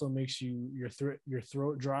 but also makes your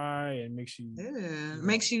throat dry and makes you yeah, you know.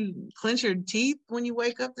 makes you clench your teeth when you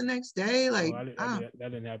wake up the next day. Oh, Like, that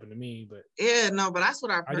didn't happen to me, but yeah, no, but that's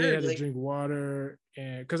what I've I did heard. have to Like, drink water,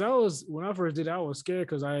 and because I was when I first did it, I was scared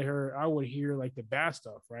because I would hear like the bad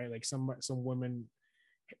stuff, right? Like some women,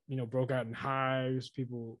 broke out in hives,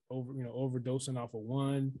 people overdosing off of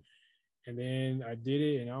one, and then I did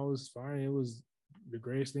it and I was fine. It was the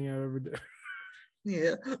greatest thing I ever did.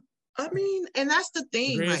 yeah, I mean, and that's the The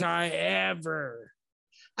thing. greatest Like, high ever.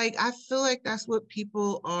 I feel like that's what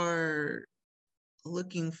people are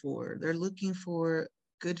looking for. They're looking for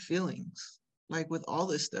good feelings. Like with all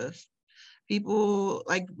this stuff, people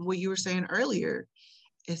like what you were saying earlier.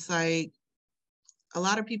 It's like a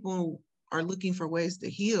lot of people are looking for ways to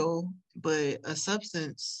heal, but a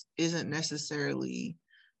substance isn't necessarily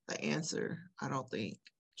the answer, I don't think.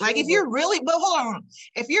 Like True, if but you're really, but hold on,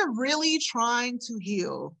 if you're really trying to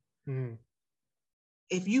heal, mm,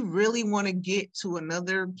 if you really want to get to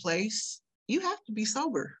another place, you have to be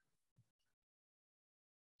sober.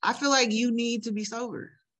 I feel like you need to be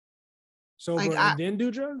sober. Like sober and then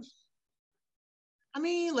do drugs. I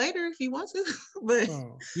mean, later if you want to, but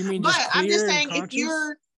Oh, you mean just but I'm just clear and saying if conscious,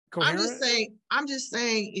 you're, coherent? I'm just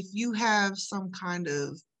saying if you have some kind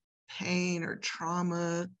of pain or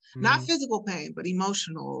trauma, not Mm. physical pain, but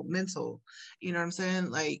emotional, mental, you know what I'm saying?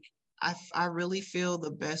 Like I really feel the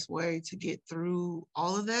best way to get through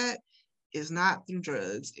all of that is not through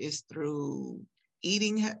drugs, it's through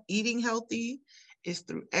eating healthy, it's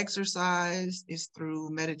through exercise, it's through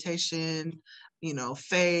meditation,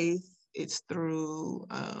 faith, it's through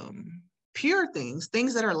pure things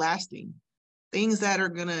that are lasting, things that are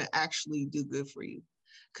gonna actually do good for you.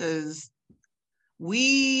 Because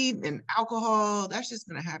weed and alcohol, that's just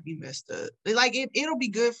gonna have you messed up. Like it'll be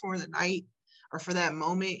good for the night or for that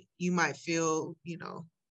moment. You might feel,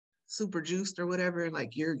 super juiced or whatever.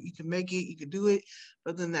 Like you can make it, you can do it.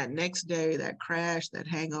 But then that next day, that crash, that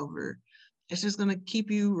hangover, it's just gonna put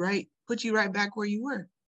you right back where you were.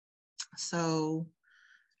 So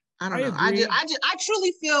I I don't know. agree. I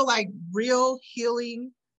truly feel like real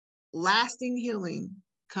healing, lasting healing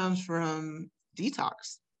comes from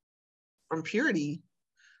detox, from purity.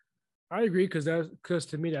 I agree because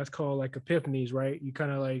to me that's called like epiphanies, right? You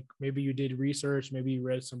kind of like maybe you did research, maybe you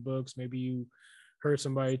read some books, maybe you heard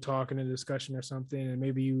somebody talk in a discussion or something, and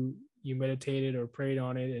maybe you meditated or prayed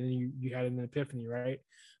on it, and then you had an epiphany, right?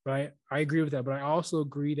 But I agree with that. But I also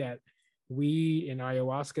agree that weed and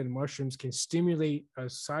ayahuasca and mushrooms can stimulate a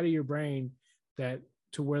side of your brain that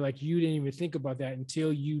to where like you didn't even think about that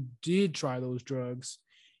until you did try those drugs,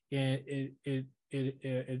 and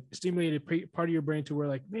it stimulated part of your brain to where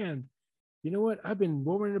like man, you know what? I've been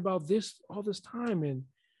worrying about this all this time, and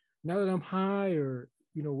now that I'm high, or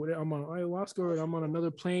I'm on ayahuasca, or I'm on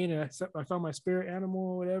another plane, and I found my spirit animal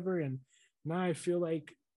or whatever, and now I feel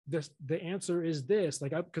like the answer is this,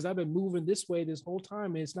 like because I've been moving this way this whole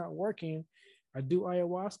time and it's not working. I do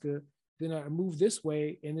ayahuasca, then I move this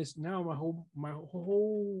way, and it's now my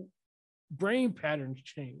whole brain patterns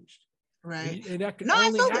changed. Right. And that can No, I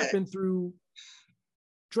only feel happen that. through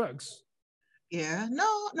drugs. Yeah.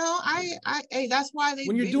 No, hey, that's why When they've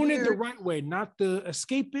you're been doing it the here. right way, not the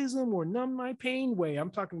escapism or numb my pain way. I'm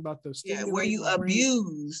talking about the Yeah, where stimulate you my brain.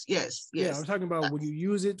 abuse. Yes, Yeah, I'm yes. talking about when you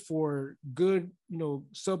use it for good,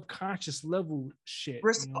 subconscious level shit. You know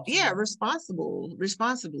what I'm Yeah, saying?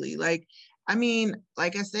 responsibly. Like, I mean,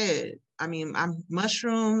 like I said, I mean, I'm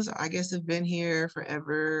mushrooms, I guess, have been here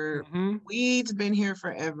forever. Mm-hmm. Weeds been here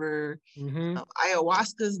forever. Mm-hmm.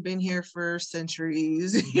 Ayahuasca's been here for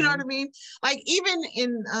centuries. You know Mm-hmm. what I mean? Like even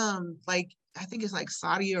in like I think it's like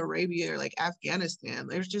Saudi Arabia or like Afghanistan,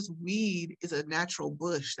 there's just weed is a natural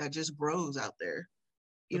bush that just grows out there.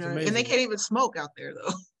 You That's know, and they amazing. can't even smoke out there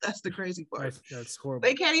though. That's the crazy part. That's They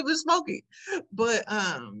horrible. can't even smoke it.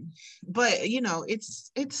 But you know,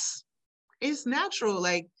 it's natural.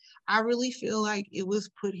 Like I really feel like it was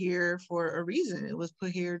put here for a reason. It was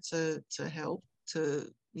put here to help, to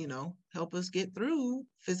help us get through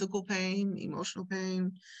physical pain, emotional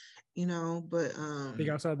pain, but Think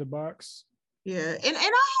outside the box. yeah. And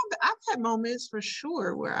I've had moments for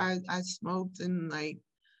sure where I smoked and like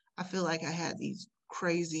I feel like I had these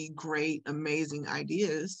crazy, great, amazing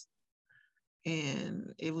ideas.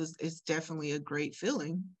 And it's definitely a great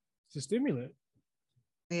feeling. It's a stimulant.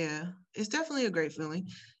 Yeah, it's definitely a great feeling.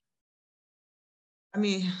 I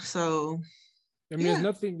mean, so I mean, yeah,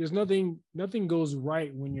 nothing goes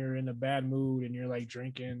right when you're in a bad mood and you're like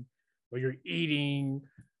drinking or you're eating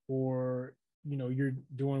or you're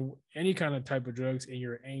doing any kind of type of drugs and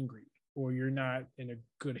you're angry or you're not in a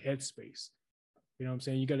good headspace. You know what I'm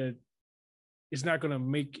saying? It's not going to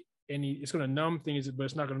make it's going to numb things, but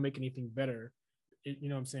it's not going to make anything better. You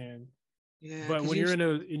know what I'm saying? yeah, But because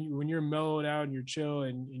when when you're mellowed out and you're chill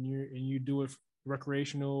and you do it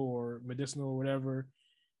recreational or medicinal or whatever,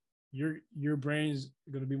 your brain's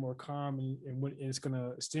going to be more calm and it's going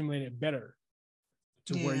to stimulate it better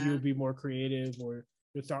to where yeah. you'll be more creative or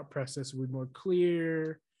your thought process will be more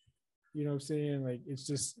clear. You know what I'm saying? Like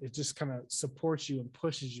it just kind of supports you and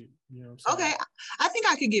pushes you. You know what I'm saying? Okay, I think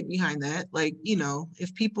I could get behind that. Like,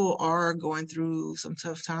 if people are going through some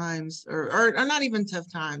tough times or not even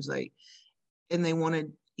tough times, like, and they want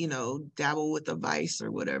to, dabble with a vice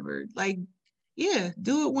or whatever, like, yeah,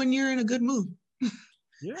 do it when you're in a good mood.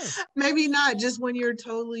 Yeah. Maybe not just when you're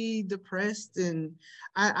totally depressed. And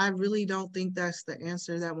I really don't think that's the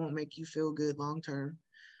answer. That won't make you feel good long term.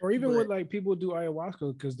 Or even But with like people do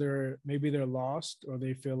ayahuasca because they're lost or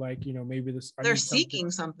they feel like maybe this I they're need something.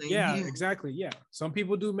 seeking something. Yeah, Yeah. exactly. Yeah, some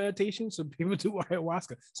people do meditation, some people do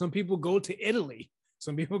ayahuasca, some people go to Italy,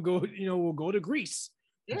 some people go will go to Greece,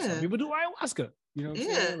 and some Yeah. people do ayahuasca. You know what I'm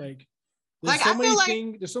Yeah. saying? Like Like I feel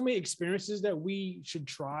like, there's so many experiences that we should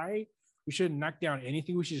try. We shouldn't knock down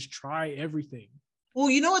anything. We should just try everything. well,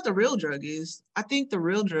 you know what the real drug is? I think the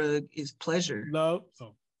real drug is pleasure. Love.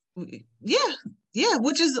 Oh. Yeah. Yeah,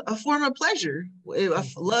 which is a form of pleasure.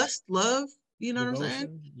 Lust, love, you know what I'm saying?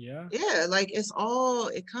 Devotion. Yeah. Yeah, like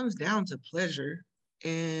it comes down to pleasure.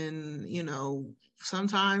 And,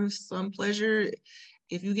 sometimes some pleasure,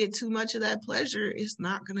 if you get too much of that pleasure, it's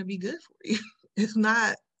not going to be good for you. It's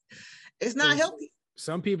not, it's not Because healthy.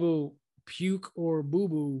 some people puke or boo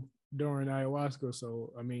boo during ayahuasca.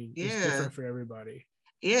 So I mean, it's Yeah. different for everybody.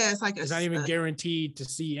 Yeah, it's like It's not even guaranteed to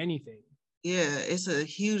see anything. yeah, it's a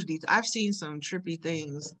huge detail. I've seen some trippy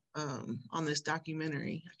things on this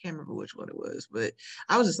documentary. I can't remember which one it was, but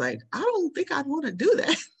I was just like, I don't think I'd want to do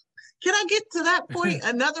that. Can I get to that point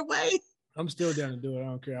another way? I'm still down to do it. I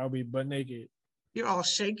don't care. I'll be butt naked. You're all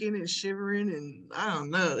shaking and shivering, and I don't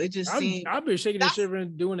know. It just seemed I've been shaking and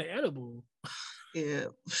shivering doing the edible. Yeah,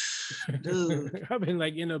 dude. I've been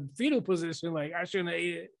like in a fetal position, like I shouldn't have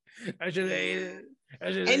ate it. I should have ate it.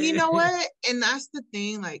 And you know what? And that's the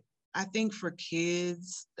thing. Like, I think for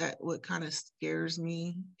kids, that what kind of scares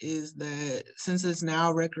me is that since it's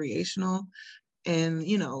now recreational and,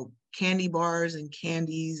 candy bars and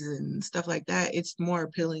candies and stuff like that, it's more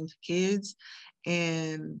appealing to kids.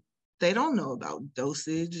 And they don't know about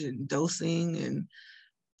dosage and dosing. And,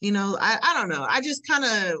 I don't know. I just kind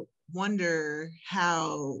of wonder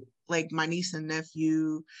how, like, my niece and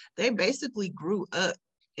nephew, they basically grew up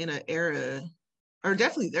in an era, or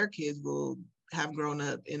definitely their kids will have grown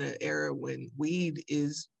up in an era when weed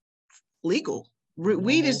is legal.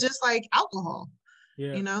 Weed is just like alcohol,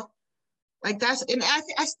 Yeah. Like that's, and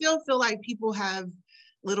I still feel like people have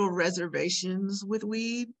little reservations with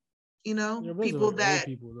weed, you know, Yeah, those are people like old that,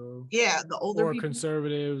 people though, yeah, the older or people.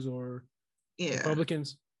 conservatives, or Yeah.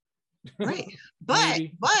 Republicans. Right.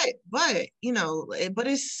 Maybe. But, you know, but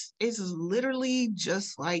it's literally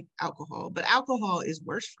just like alcohol, but alcohol is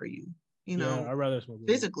worse for you, you Yeah, know, I'd rather smoke weed.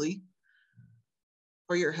 physically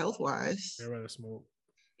or your health wise. I'd rather smoke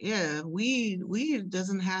Yeah, weed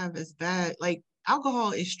doesn't have as bad, like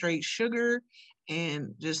alcohol is straight sugar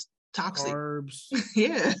and just toxic. carbs,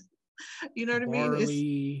 Yeah. You know what I mean? It's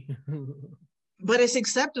barley. but it's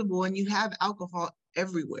acceptable and you have alcohol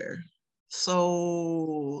everywhere.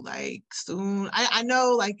 So like soon I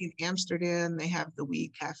know like in Amsterdam they have the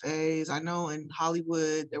weed cafes. I know in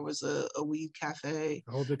Hollywood there was a weed cafe.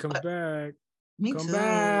 I hope it comes But back. me Come too.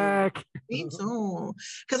 back. Me too.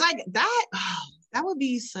 Cause like that, that would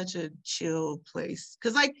be such a chill place.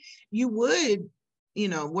 Cause like you would, you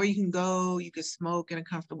know, where you can go, you could smoke in a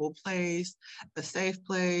comfortable place, a safe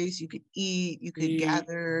place, you could eat, you could Eat,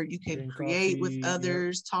 gather, you could drink create with coffee. Yep.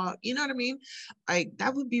 others, talk, you know what I mean? Like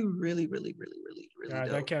that would be really, really, really, really, really God,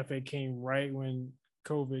 that dope. cafe came right when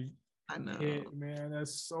COVID I know. hit, man.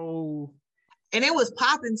 That's so And it was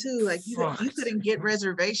popping too. Like you fucked. couldn't get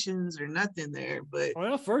reservations or nothing there. But Oh,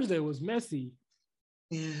 that first day was messy.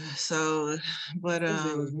 yeah, so but First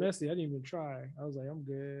day was messy. I didn't even try. I was like, I'm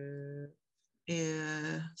good.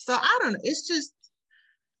 yeah. So I don't know. It's just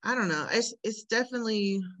I don't know. It's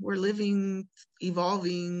definitely we're living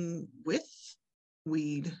evolving with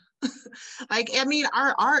weed. Like I mean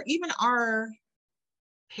our even our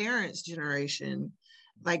parents' generation,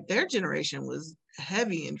 like their generation was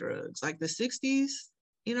heavy in drugs. Like the 60s,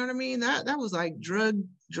 you know what I mean? That was like drug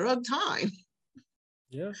time.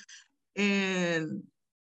 Yeah. And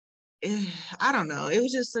I don't know. It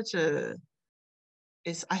was just such a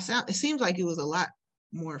it seems like it was a lot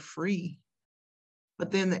more free.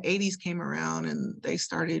 But then the 80s came around and they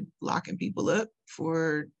started locking people up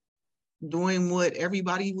for doing what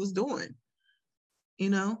everybody was doing, you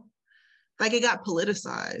know? Like it got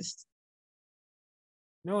politicized.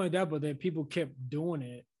 Not only that, but then people kept doing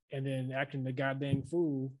it and then acting the goddamn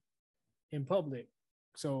fool in public.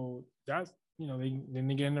 So that's, they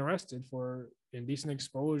getting arrested for indecent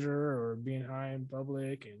exposure or being high in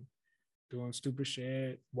public and doing stupid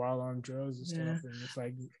shit while on drugs and Yeah. stuff. And it's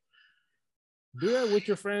like, do that with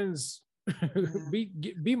your friends. Yeah.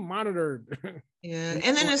 be monitored. Yeah.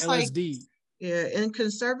 And then it's like, LSD. yeah, and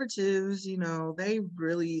conservatives, you know, they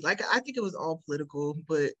really like I think it was all political,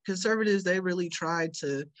 but conservatives, they really tried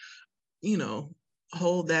to, you know,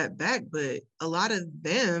 hold that back. But a lot of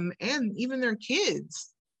them and even their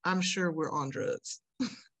kids, I'm sure were on drugs,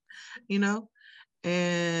 you know?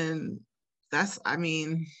 And that's, I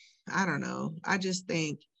mean, I don't know. I just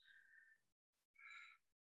think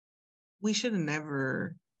we should have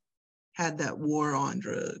never had that war on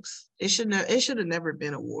drugs. It should have never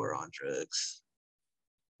been a war on drugs,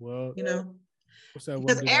 Well, you know? what's that one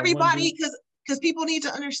Because dude? That one everybody, dude. because people need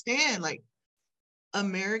to understand, like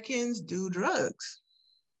Americans do drugs.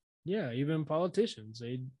 Yeah, even politicians,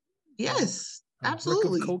 they have Yes, a brick of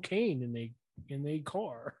absolutely. cocaine in their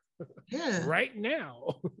car Yeah, right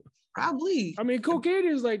now. probably. I mean, cocaine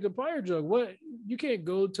is like the fire drug. What, you can't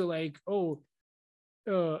go to like, oh,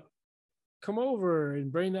 uh, come over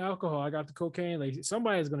and bring the alcohol. I got the cocaine. Like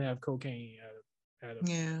somebody's gonna have cocaine at a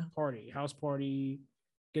Yeah, party, house party,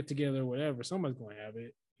 get together, whatever. Somebody's gonna have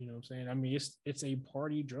it. You know what I'm saying? I mean, it's a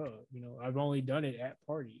party drug. I've only done it at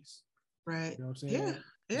parties. right. You know what I'm Yeah, saying?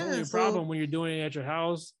 It's only yeah. a So problem when you're doing it at your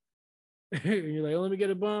house. And you're like, oh, let me get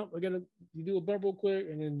a bump. You do a bump real quick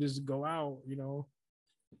and then just go out. You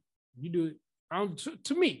do it.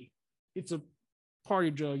 To me, it's a party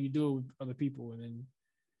drug. You do it with other people and then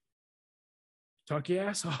talk your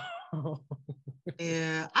ass off.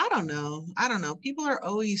 yeah, I don't know. I don't know. People are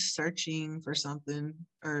always searching for something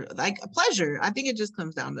or like a pleasure. I think it just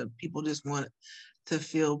comes down to people just want to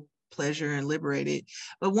feel pleasure and liberated.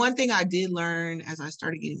 But one thing I did learn as I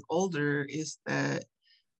started getting older is that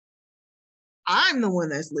I'm the one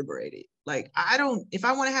that's liberated. Like I don't, if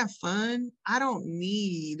I want to have fun, I don't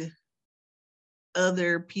need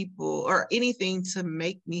other people or anything to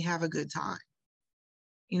make me have a good time.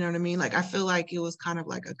 You know what I mean? Like I feel like it was kind of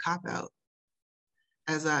like a cop out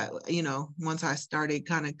as I, you know, once I started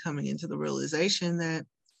kind of coming into the realization that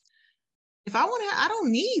if I want to, I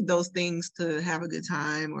don't need those things to have a good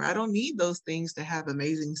time, or I don't need those things to have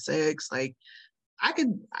amazing sex. Like I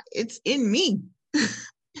could, it's in me.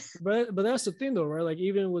 But that's the thing though, right? Like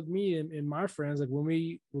even with me and my friends, like when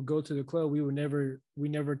we would go to the club, we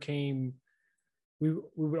never came. We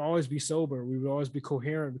would always be sober. We would always be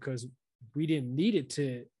coherent because we didn't need it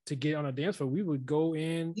to to get on a dance floor. We would go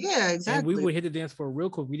in, Yeah, and we exactly. would hit the dance floor real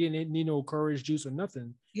quick. We didn't need no courage juice or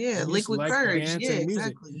nothing. Yeah, We just liquid like courage. dance Yeah, and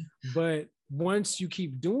music. exactly. But once you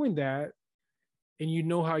keep doing that, and you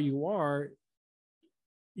know how you are,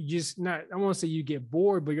 you just not. I won't say you get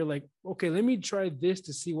bored, but you're like, okay, let me try this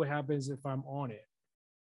to see what happens if I'm on it.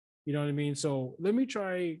 You know what I mean? So let me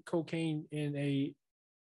try cocaine in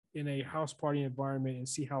a house party environment and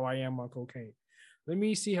see how I am on cocaine. Let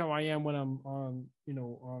me see how I am when I'm on,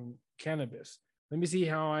 on cannabis. Let me see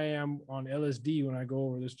how I am on LSD when I go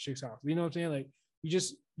over this chick's house. You know what I'm saying? Like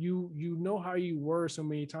you know how you were so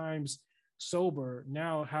many times sober.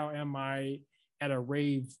 Now how am I at a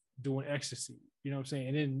rave doing ecstasy? You know what I'm saying?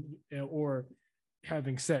 And then or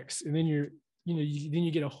having sex, and then then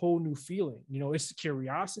you get a whole new feeling. It's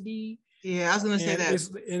curiosity. Yeah, I was gonna say that.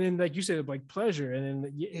 And then like you said, like pleasure, and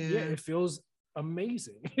then it feels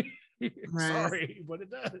amazing. Right. Sorry, but it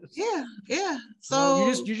does. Yeah.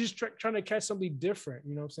 So you're just trying to catch something different.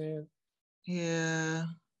 You know what I'm saying? Yeah.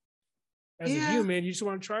 As a human, you just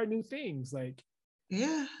want to try new things. Like,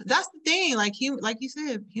 yeah, that's the thing. Like you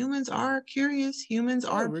said, humans are curious. Humans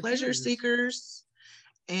are pleasure seekers,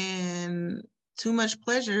 and too much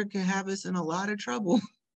pleasure can have us in a lot of trouble.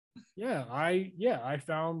 I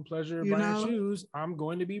found pleasure buying shoes. I'm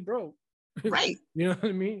going to be broke. Right. You know what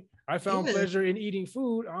I mean? I found pleasure in eating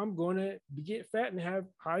food. I'm going to get fat and have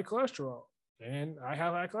high cholesterol. And I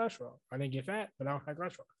have high cholesterol. I didn't get fat, but I have high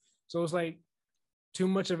cholesterol. So it's like too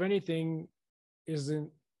much of anything isn't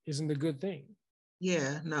a good thing.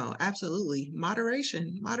 Yeah, no, absolutely.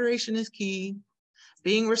 Moderation is key.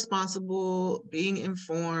 Being responsible, being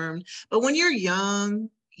informed. But when you're young,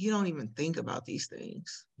 you don't even think about these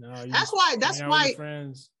things. No, that's why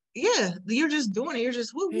friends. Yeah, you're just doing it. You're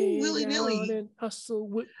just willy-nilly and hustle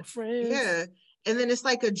with friends. Yeah. And then it's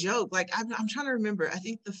like a joke. Like I'm trying to remember. I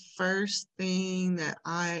think the first thing that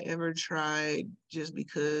I ever tried just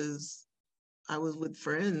because I was with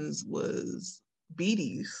friends was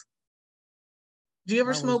BDs. Do you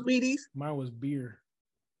ever smoke BDs? Mine was beer.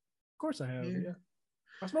 Of course I have. Yeah.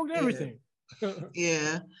 I smoked everything.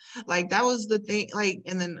 Yeah. Like that was the thing. Like,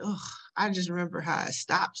 and then I just remember how I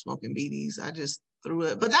stopped smoking BDs. I just threw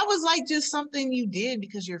it. But that was like just something you did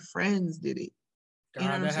because your friends did it.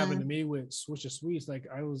 God, that happened to me with Swisher Sweets. Like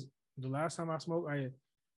the last time I smoked,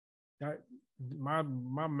 my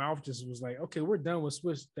mouth just was like, okay, we're done with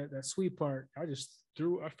Swish, that sweet part. I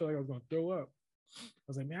felt like I was gonna throw up. I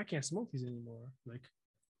was like, man, I can't smoke these anymore. Like,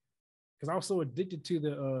 because I was so addicted to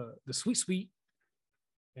the sweet.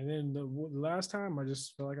 And then the last time I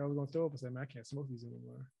just felt like I was gonna throw up. I said, man, I can't smoke these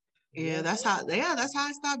anymore. Yeah, that's how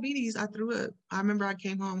I stopped BDs. I threw up. I remember I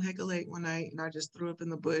came home hecka late one night and I just threw up in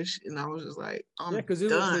the bush and I was just like, I'm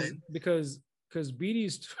done. Because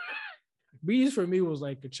BDs for me was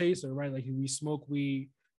like a chaser, right? Like we smoke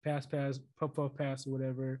weed, pass, puff, pass, or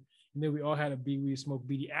whatever. And then we all had a weed smoke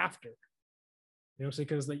BD after. You know what I'm saying?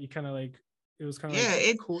 Because like you kind of like it was kind of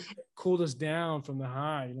it cooled us down from the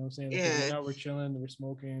high. You know what I'm saying? Like, now we're chilling, we're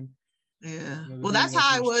smoking. Yeah. Well, that's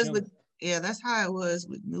how I was with. Yeah, that's how I was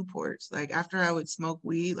with Newports. Like after I would smoke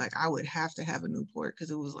weed, like I would have to have a Newport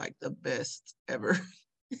because it was like the best ever.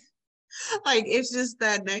 Like it's just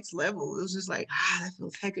that next level. It was just like, that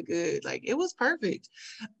feels hecka good. Like it was perfect,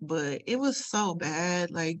 but it was so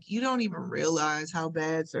bad. Like you don't even realize how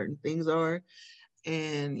bad certain things are.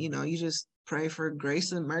 And you just pray for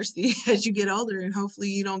grace and mercy as you get older, and hopefully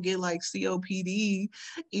you don't get like COPD,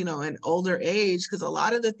 in older age, because a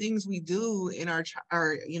lot of the things we do in our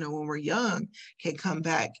when we're young can come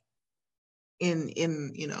back in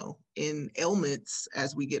ailments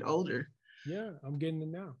as we get older. Yeah, I'm getting it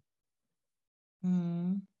now.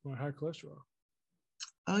 My high cholesterol.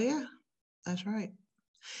 Oh yeah, that's right.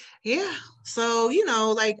 Yeah, so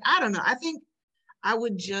like I don't know. I think I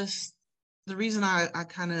would just the reason I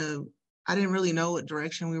didn't really know what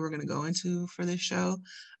direction we were going to go into for this show,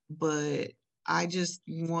 but I just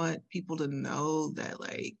want people to know that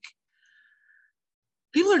like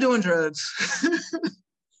people are doing drugs.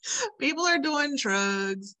 People are doing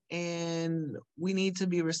drugs and we need to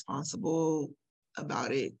be responsible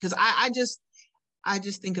about it. Because I just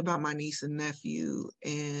think about my niece and nephew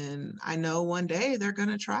and I know one day they're going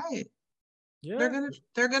to try it. Yeah.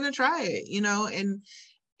 They're going to try it,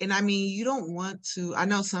 and I mean, you don't want to, I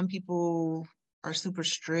know some people are super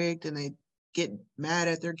strict and they get mad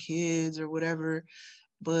at their kids or whatever,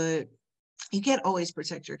 but you can't always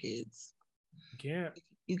protect your kids.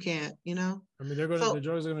 You can't, I mean, the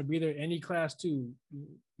drugs are going to be there any class too,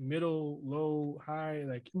 middle, low, high,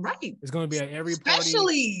 like, right. It's going to be at every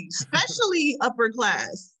party. Especially upper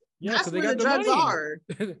class. Yeah, that's because they where got the the drugs money. are.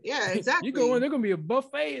 Yeah, You go in, exactly. they're gonna be a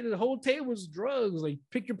buffet, and the whole table's drugs. Like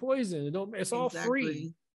pick your poison. It's all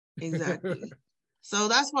free. Exactly. Exactly. So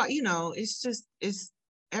that's why, it's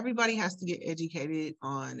everybody has to get educated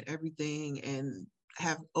on everything and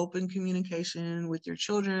have open communication with your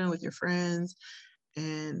children, with your friends,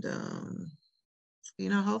 and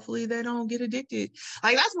hopefully they don't get addicted.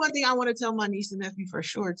 Like that's one thing I want to tell my niece and nephew for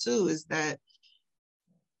sure too, is that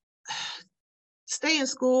stay in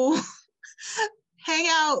school, hang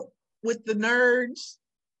out with the nerds,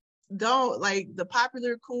 don't like the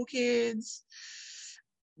popular cool kids.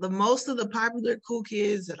 The most of the popular cool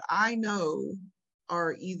kids that I know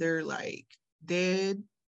are either like dead,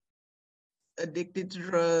 addicted to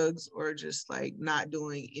drugs, or just like not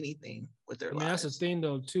doing anything with their I mean, that's the lives. thing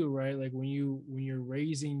though, too, right? Like when you're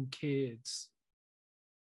raising kids,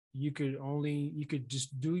 you could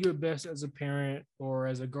just do your best as a parent or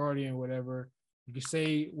as a guardian, whatever. You can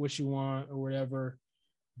say what you want or whatever,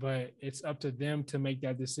 but it's up to them to make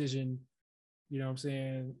that decision. You know what I'm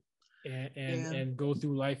saying? Yeah. And go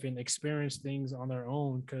through life and experience things on their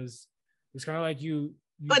own, because it's kind of like you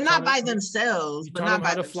But taught not them, by themselves. you But taught not them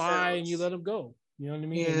how by to fly and you themselves. let them go. You know what I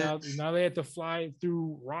mean? And Yeah. now they have to fly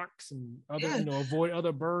through rocks and other, Yeah. avoid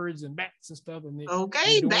other birds and bats and stuff, and they're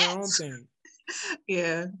Okay, doing their own bats. thing.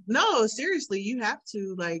 Yeah. No, seriously, you have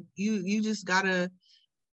to like you just gotta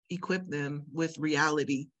equip them with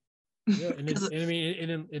reality. Yeah, and I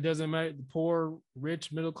mean, it doesn't matter the poor,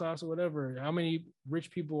 rich, middle class, or whatever. How many rich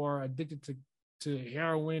people are addicted to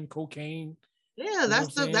heroin, cocaine? Yeah, You know what I'm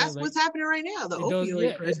saying? that's Like what's happening right now. The it does, opioid yeah.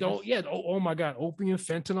 It crisis. don't, yeah. Oh my God, opium,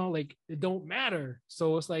 fentanyl, like it don't matter.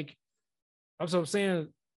 So it's like I'm saying,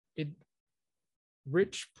 it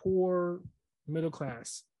rich, poor, middle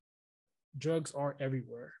class, drugs are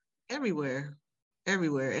everywhere. Everywhere.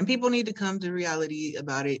 Everywhere. And people need to come to reality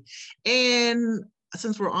about it. And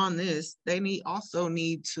since we're on this, they also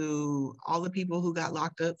need to, all the people who got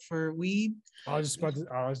locked up for weed. I was just about to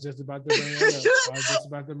bring that up. I was just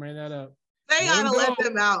about to bring that up. They Let them gotta go. let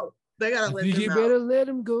them out. They gotta let them You out. better let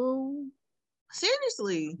them go.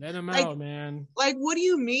 Seriously. Let them Like, out, man. like, what do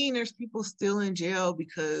you mean there's people still in jail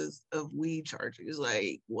because of weed charges?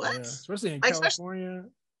 Like, what? Yeah, especially in Like, especially, California.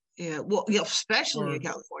 yeah, well, yeah, especially in Or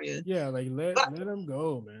California. yeah, like But let them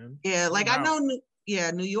go, man. yeah, Let like them I out. know,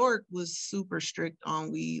 New York was super strict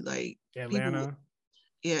on weed. Like people, Atlanta.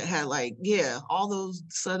 yeah, had like, all those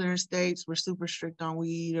southern states were super strict on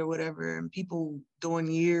weed or whatever, and people doing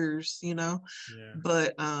years. Yeah.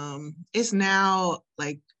 But it's now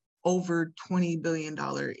like over $20 billion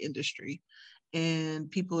industry, and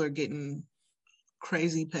people are getting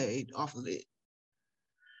crazy paid off of it.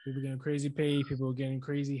 People getting crazy paid, people are getting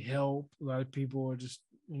crazy help. A lot of people are just,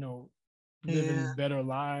 Yeah. living better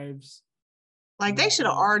lives. You Like know what they I'm should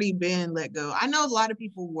have saying? already been let go. I know a lot of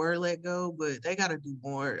people were let go, but they got to do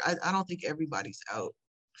more. I don't think everybody's out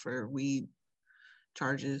for weed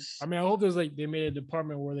charges. I mean, I hope there's like they made a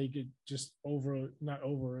department where they could just not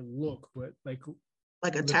overlook, but like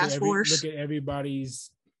Like a task look force at everybody's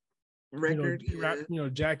record. Yeah.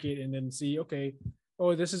 jacket and then see, okay,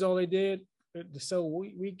 oh, this is all they did, so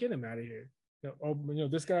we get him out of here.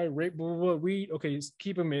 This guy raped blah, blah, blah, weed, okay,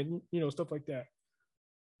 keep him in, stuff like that.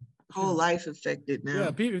 Whole life affected Yeah,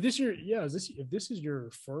 now. if this is your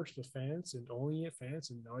first offense and only offense,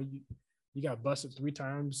 and now you got busted 3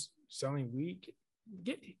 times selling weed,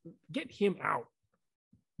 get him out,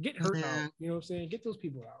 get her Yeah. out. You know what I'm saying? Get those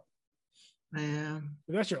people out. Yeah.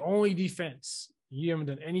 If that's your only defense, you haven't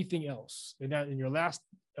done anything else, and that in your last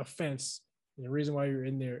offense, and the reason why you're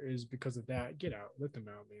in there is because of that. Get out, let them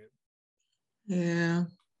out, man. Yeah.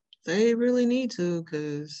 They really need to,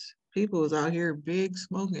 because people is out here big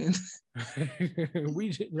smoking.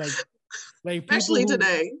 We like Especially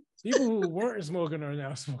today. people who weren't smoking are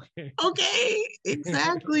now smoking. Okay.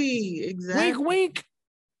 Exactly. Exactly. Wink,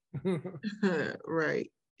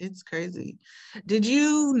 Right. It's crazy. Did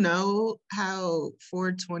you know how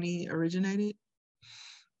 420 originated?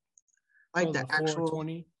 Like Oh, the the actual,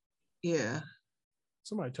 420. yeah.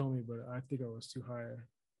 Somebody told me, but I think I was too high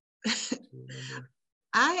to remember.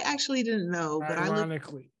 I actually didn't know, but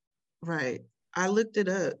Ironically, right. I looked it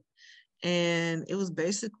up, and it was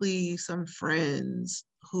basically some friends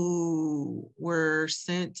who were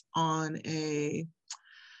sent on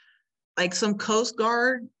like some Coast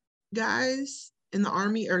Guard guys in the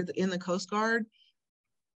Army or in the Coast Guard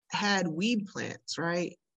had weed plants,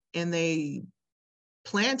 right? And they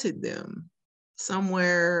planted them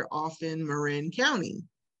somewhere off in Marin County.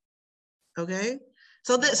 Okay.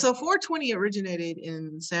 So 420 originated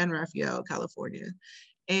in San Rafael, California.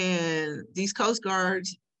 And these Coast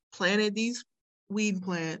Guards planted these weed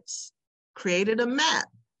plants, created a map,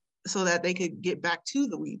 so that they could get back to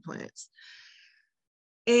the weed plants.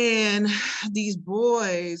 And these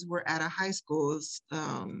boys were at a high school.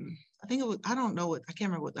 I think it was, I don't know what, I can't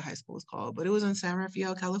remember what the high school was called, but it was in San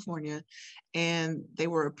Rafael, California. And they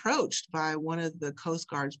were approached by one of the Coast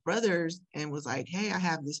Guard's brothers and was like, hey, I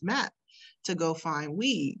have this map to go find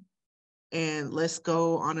weed. And let's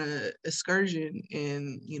go on a excursion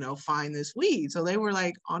and, you know, find this weed. So they were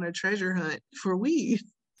like on a treasure hunt for weed.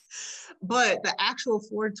 But the actual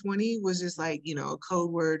 420 was just like, you know, a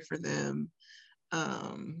code word for them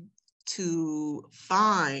to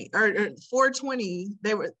find, or 420,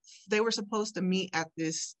 they were supposed to meet at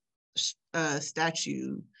this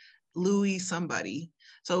statue, Louis somebody.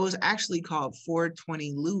 So it was actually called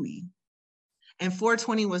 420 Louis. And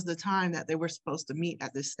 420 was the time that they were supposed to meet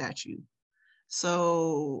at this statue.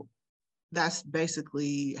 So that's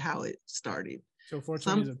basically how it started. So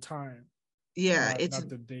 420 is a time. Yeah, not, it's not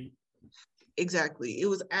the date. Exactly. It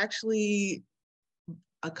was actually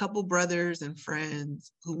a couple brothers and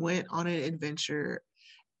friends who went on an adventure.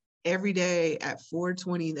 Every day at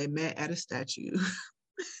 420, they met at a statue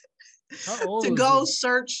to go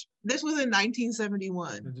search. This was in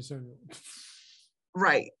 1971.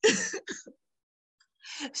 Right.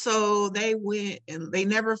 So they went and they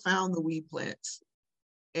never found the weed plants.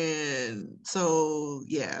 And so,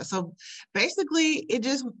 yeah, so basically it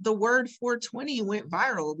just, the word 420 went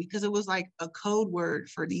viral because it was like a code word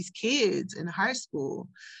for these kids in high school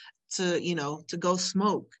to, you know, to go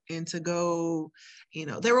smoke and to go, you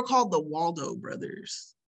know, they were called the Waldo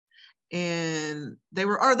brothers. And they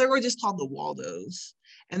were just called the Waldos.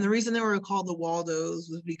 And the reason they were called the Waldos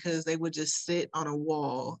was because they would just sit on a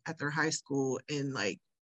wall at their high school and like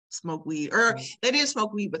smoke weed, or they didn't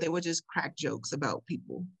smoke weed, but they would just crack jokes about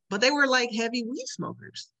people. But they were like heavy weed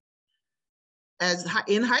smokers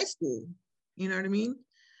in high school. You know what I mean?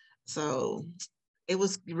 So it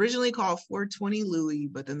was originally called 420 Louis,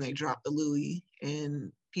 but then they dropped the Louis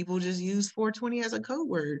and people just used 420 as a code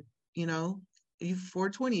word, you know,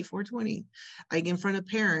 420, like in front of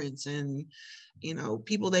parents and, you know,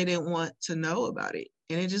 people they didn't want to know about it.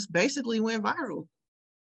 And it just basically went viral.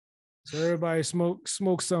 So everybody smoke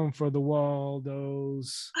some for the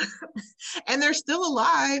Waldos. And they're still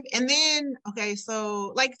alive. And then, okay,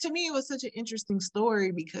 so like to me, it was such an interesting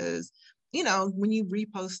story because, you know, when you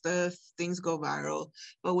repost stuff, things go viral.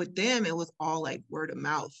 But with them, it was all like word of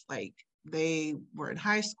mouth. Like they were in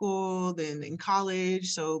high school, then in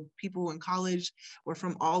college. So people in college were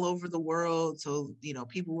from all over the world. So, you know,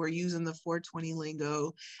 people were using the 420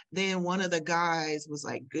 lingo. Then one of the guys was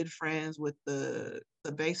like good friends with the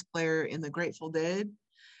bass player in the Grateful Dead.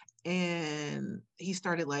 And he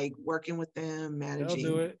started like working with them, managing.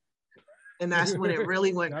 They'll do it. And that's when it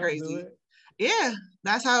really went crazy. Yeah,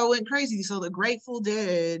 that's how it went crazy. So the Grateful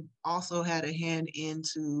Dead also had a hand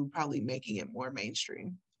into probably making it more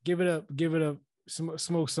mainstream. Give it up.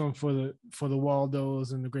 Smoke some for the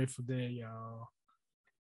Waldos and the Grateful Dead, y'all.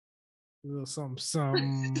 A little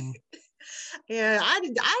something. Yeah, I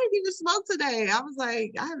didn't even smoke today. I was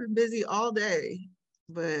like, I have been busy all day,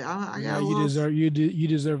 but I got you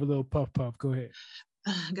deserve a little puff. Go ahead.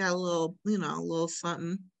 Got a little, you know, a little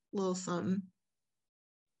something.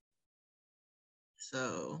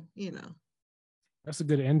 So, you know. That's a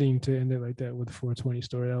good ending to end it like that with the 420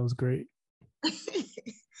 story. That was great.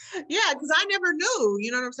 Yeah, because I never knew,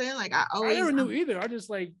 you know what I'm saying? Like I never knew either. I just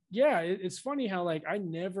like, yeah, it's funny how like I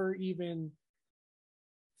never even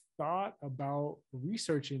thought about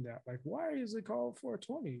researching that. Like, why is it called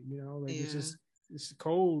 420? You know, like it's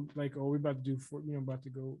cold. Like, oh, we're about to do about to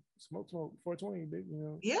go smoke 420, you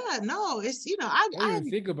know. Yeah, no, it's, you know, I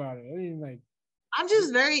didn't think about it. I didn't like. I'm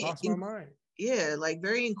just very lost my mind. Yeah, like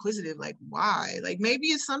very inquisitive. Like, why? Like maybe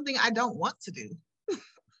it's something I don't want to do.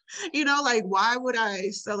 You know, like why would I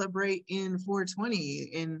celebrate in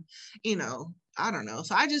 420? And you know, I don't know.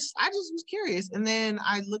 So I just was curious. And then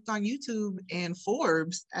I looked on YouTube and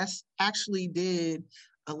Forbes actually did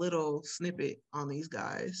a little snippet on these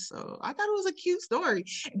guys. So I thought it was a cute story.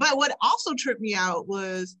 But what also tripped me out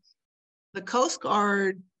was the Coast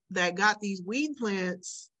Guard that got these weed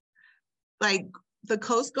plants, like the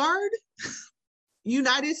Coast Guard,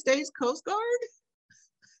 United States Coast Guard.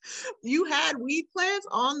 You had weed plants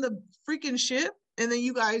on the freaking ship and then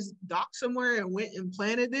you guys docked somewhere and went and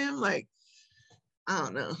planted them. Like, I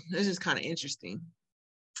don't know. It's just kind of interesting.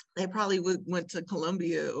 They probably went to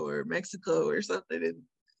Colombia or Mexico or something and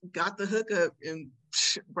got the hookup and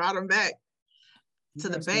brought them back to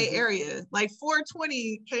the Bay Area. Like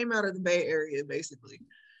 420 came out of the Bay Area basically,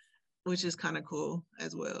 which is kind of cool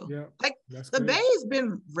as well. Yeah, like the Bay has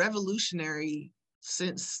been revolutionary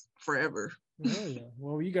since forever. Oh yeah.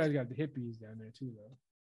 Well, you guys got the hippies down there too, though.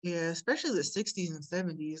 Yeah, especially the 60s and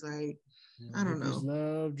 70s. Like, I don't Hippies know.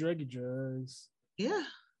 love druggy drugs. Yeah,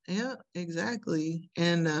 yeah, exactly.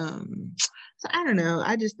 And so I don't know.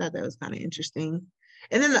 I just thought that was kind of interesting.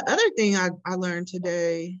 And then the other thing I learned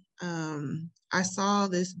today, I saw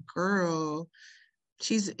this girl,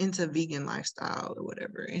 she's into vegan lifestyle or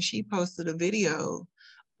whatever, and she posted a video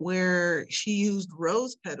where she used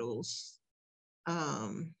rose petals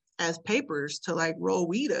as papers to like roll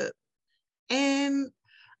weed up. And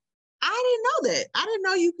I didn't know that. I didn't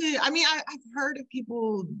know you could. I mean, I've heard of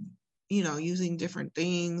people, using different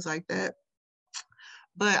things like that,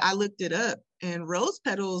 but I looked it up, and rose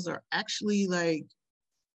petals are actually like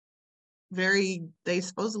they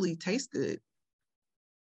supposedly taste good.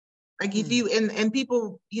 Like if you and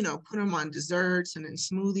people, put them on desserts and in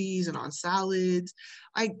smoothies and on salads.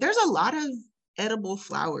 Like there's a lot of edible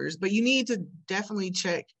flowers, but you need to definitely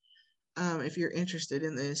check if you're interested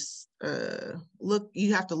in this.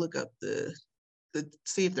 You have to look up the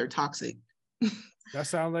see if they're toxic. That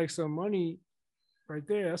sounds like some money right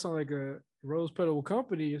there. That sounds like a rose petal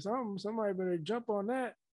company or something. Somebody better jump on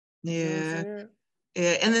that. You know what I'm Yeah. saying?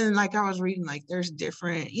 Yeah. And then like I was reading, like there's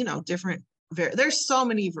there's so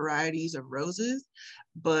many varieties of roses,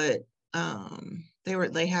 but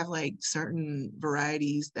they have like certain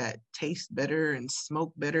varieties that taste better and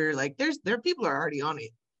smoke better. Like there people are already on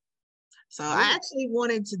it. So I Really? actually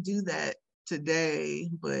wanted to do that today,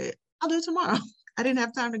 but I'll do it tomorrow. I didn't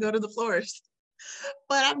have time to go to the florist,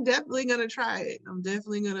 but I'm definitely gonna try it. I'm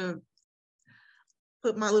definitely gonna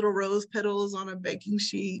put my little rose petals on a baking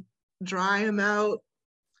sheet, dry them out,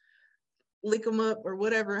 lick them up, or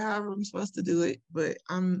whatever, however I'm supposed to do it. But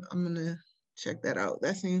I'm gonna check that out.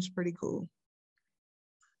 That seems pretty cool.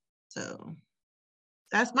 So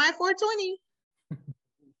that's my 420.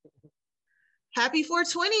 Happy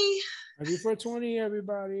 420. Happy 420,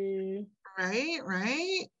 everybody.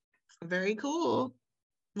 Right. Very cool.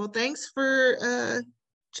 Well, thanks for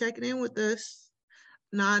checking in with us.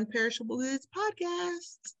 Non-Perishable Goods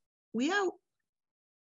Podcast. We out.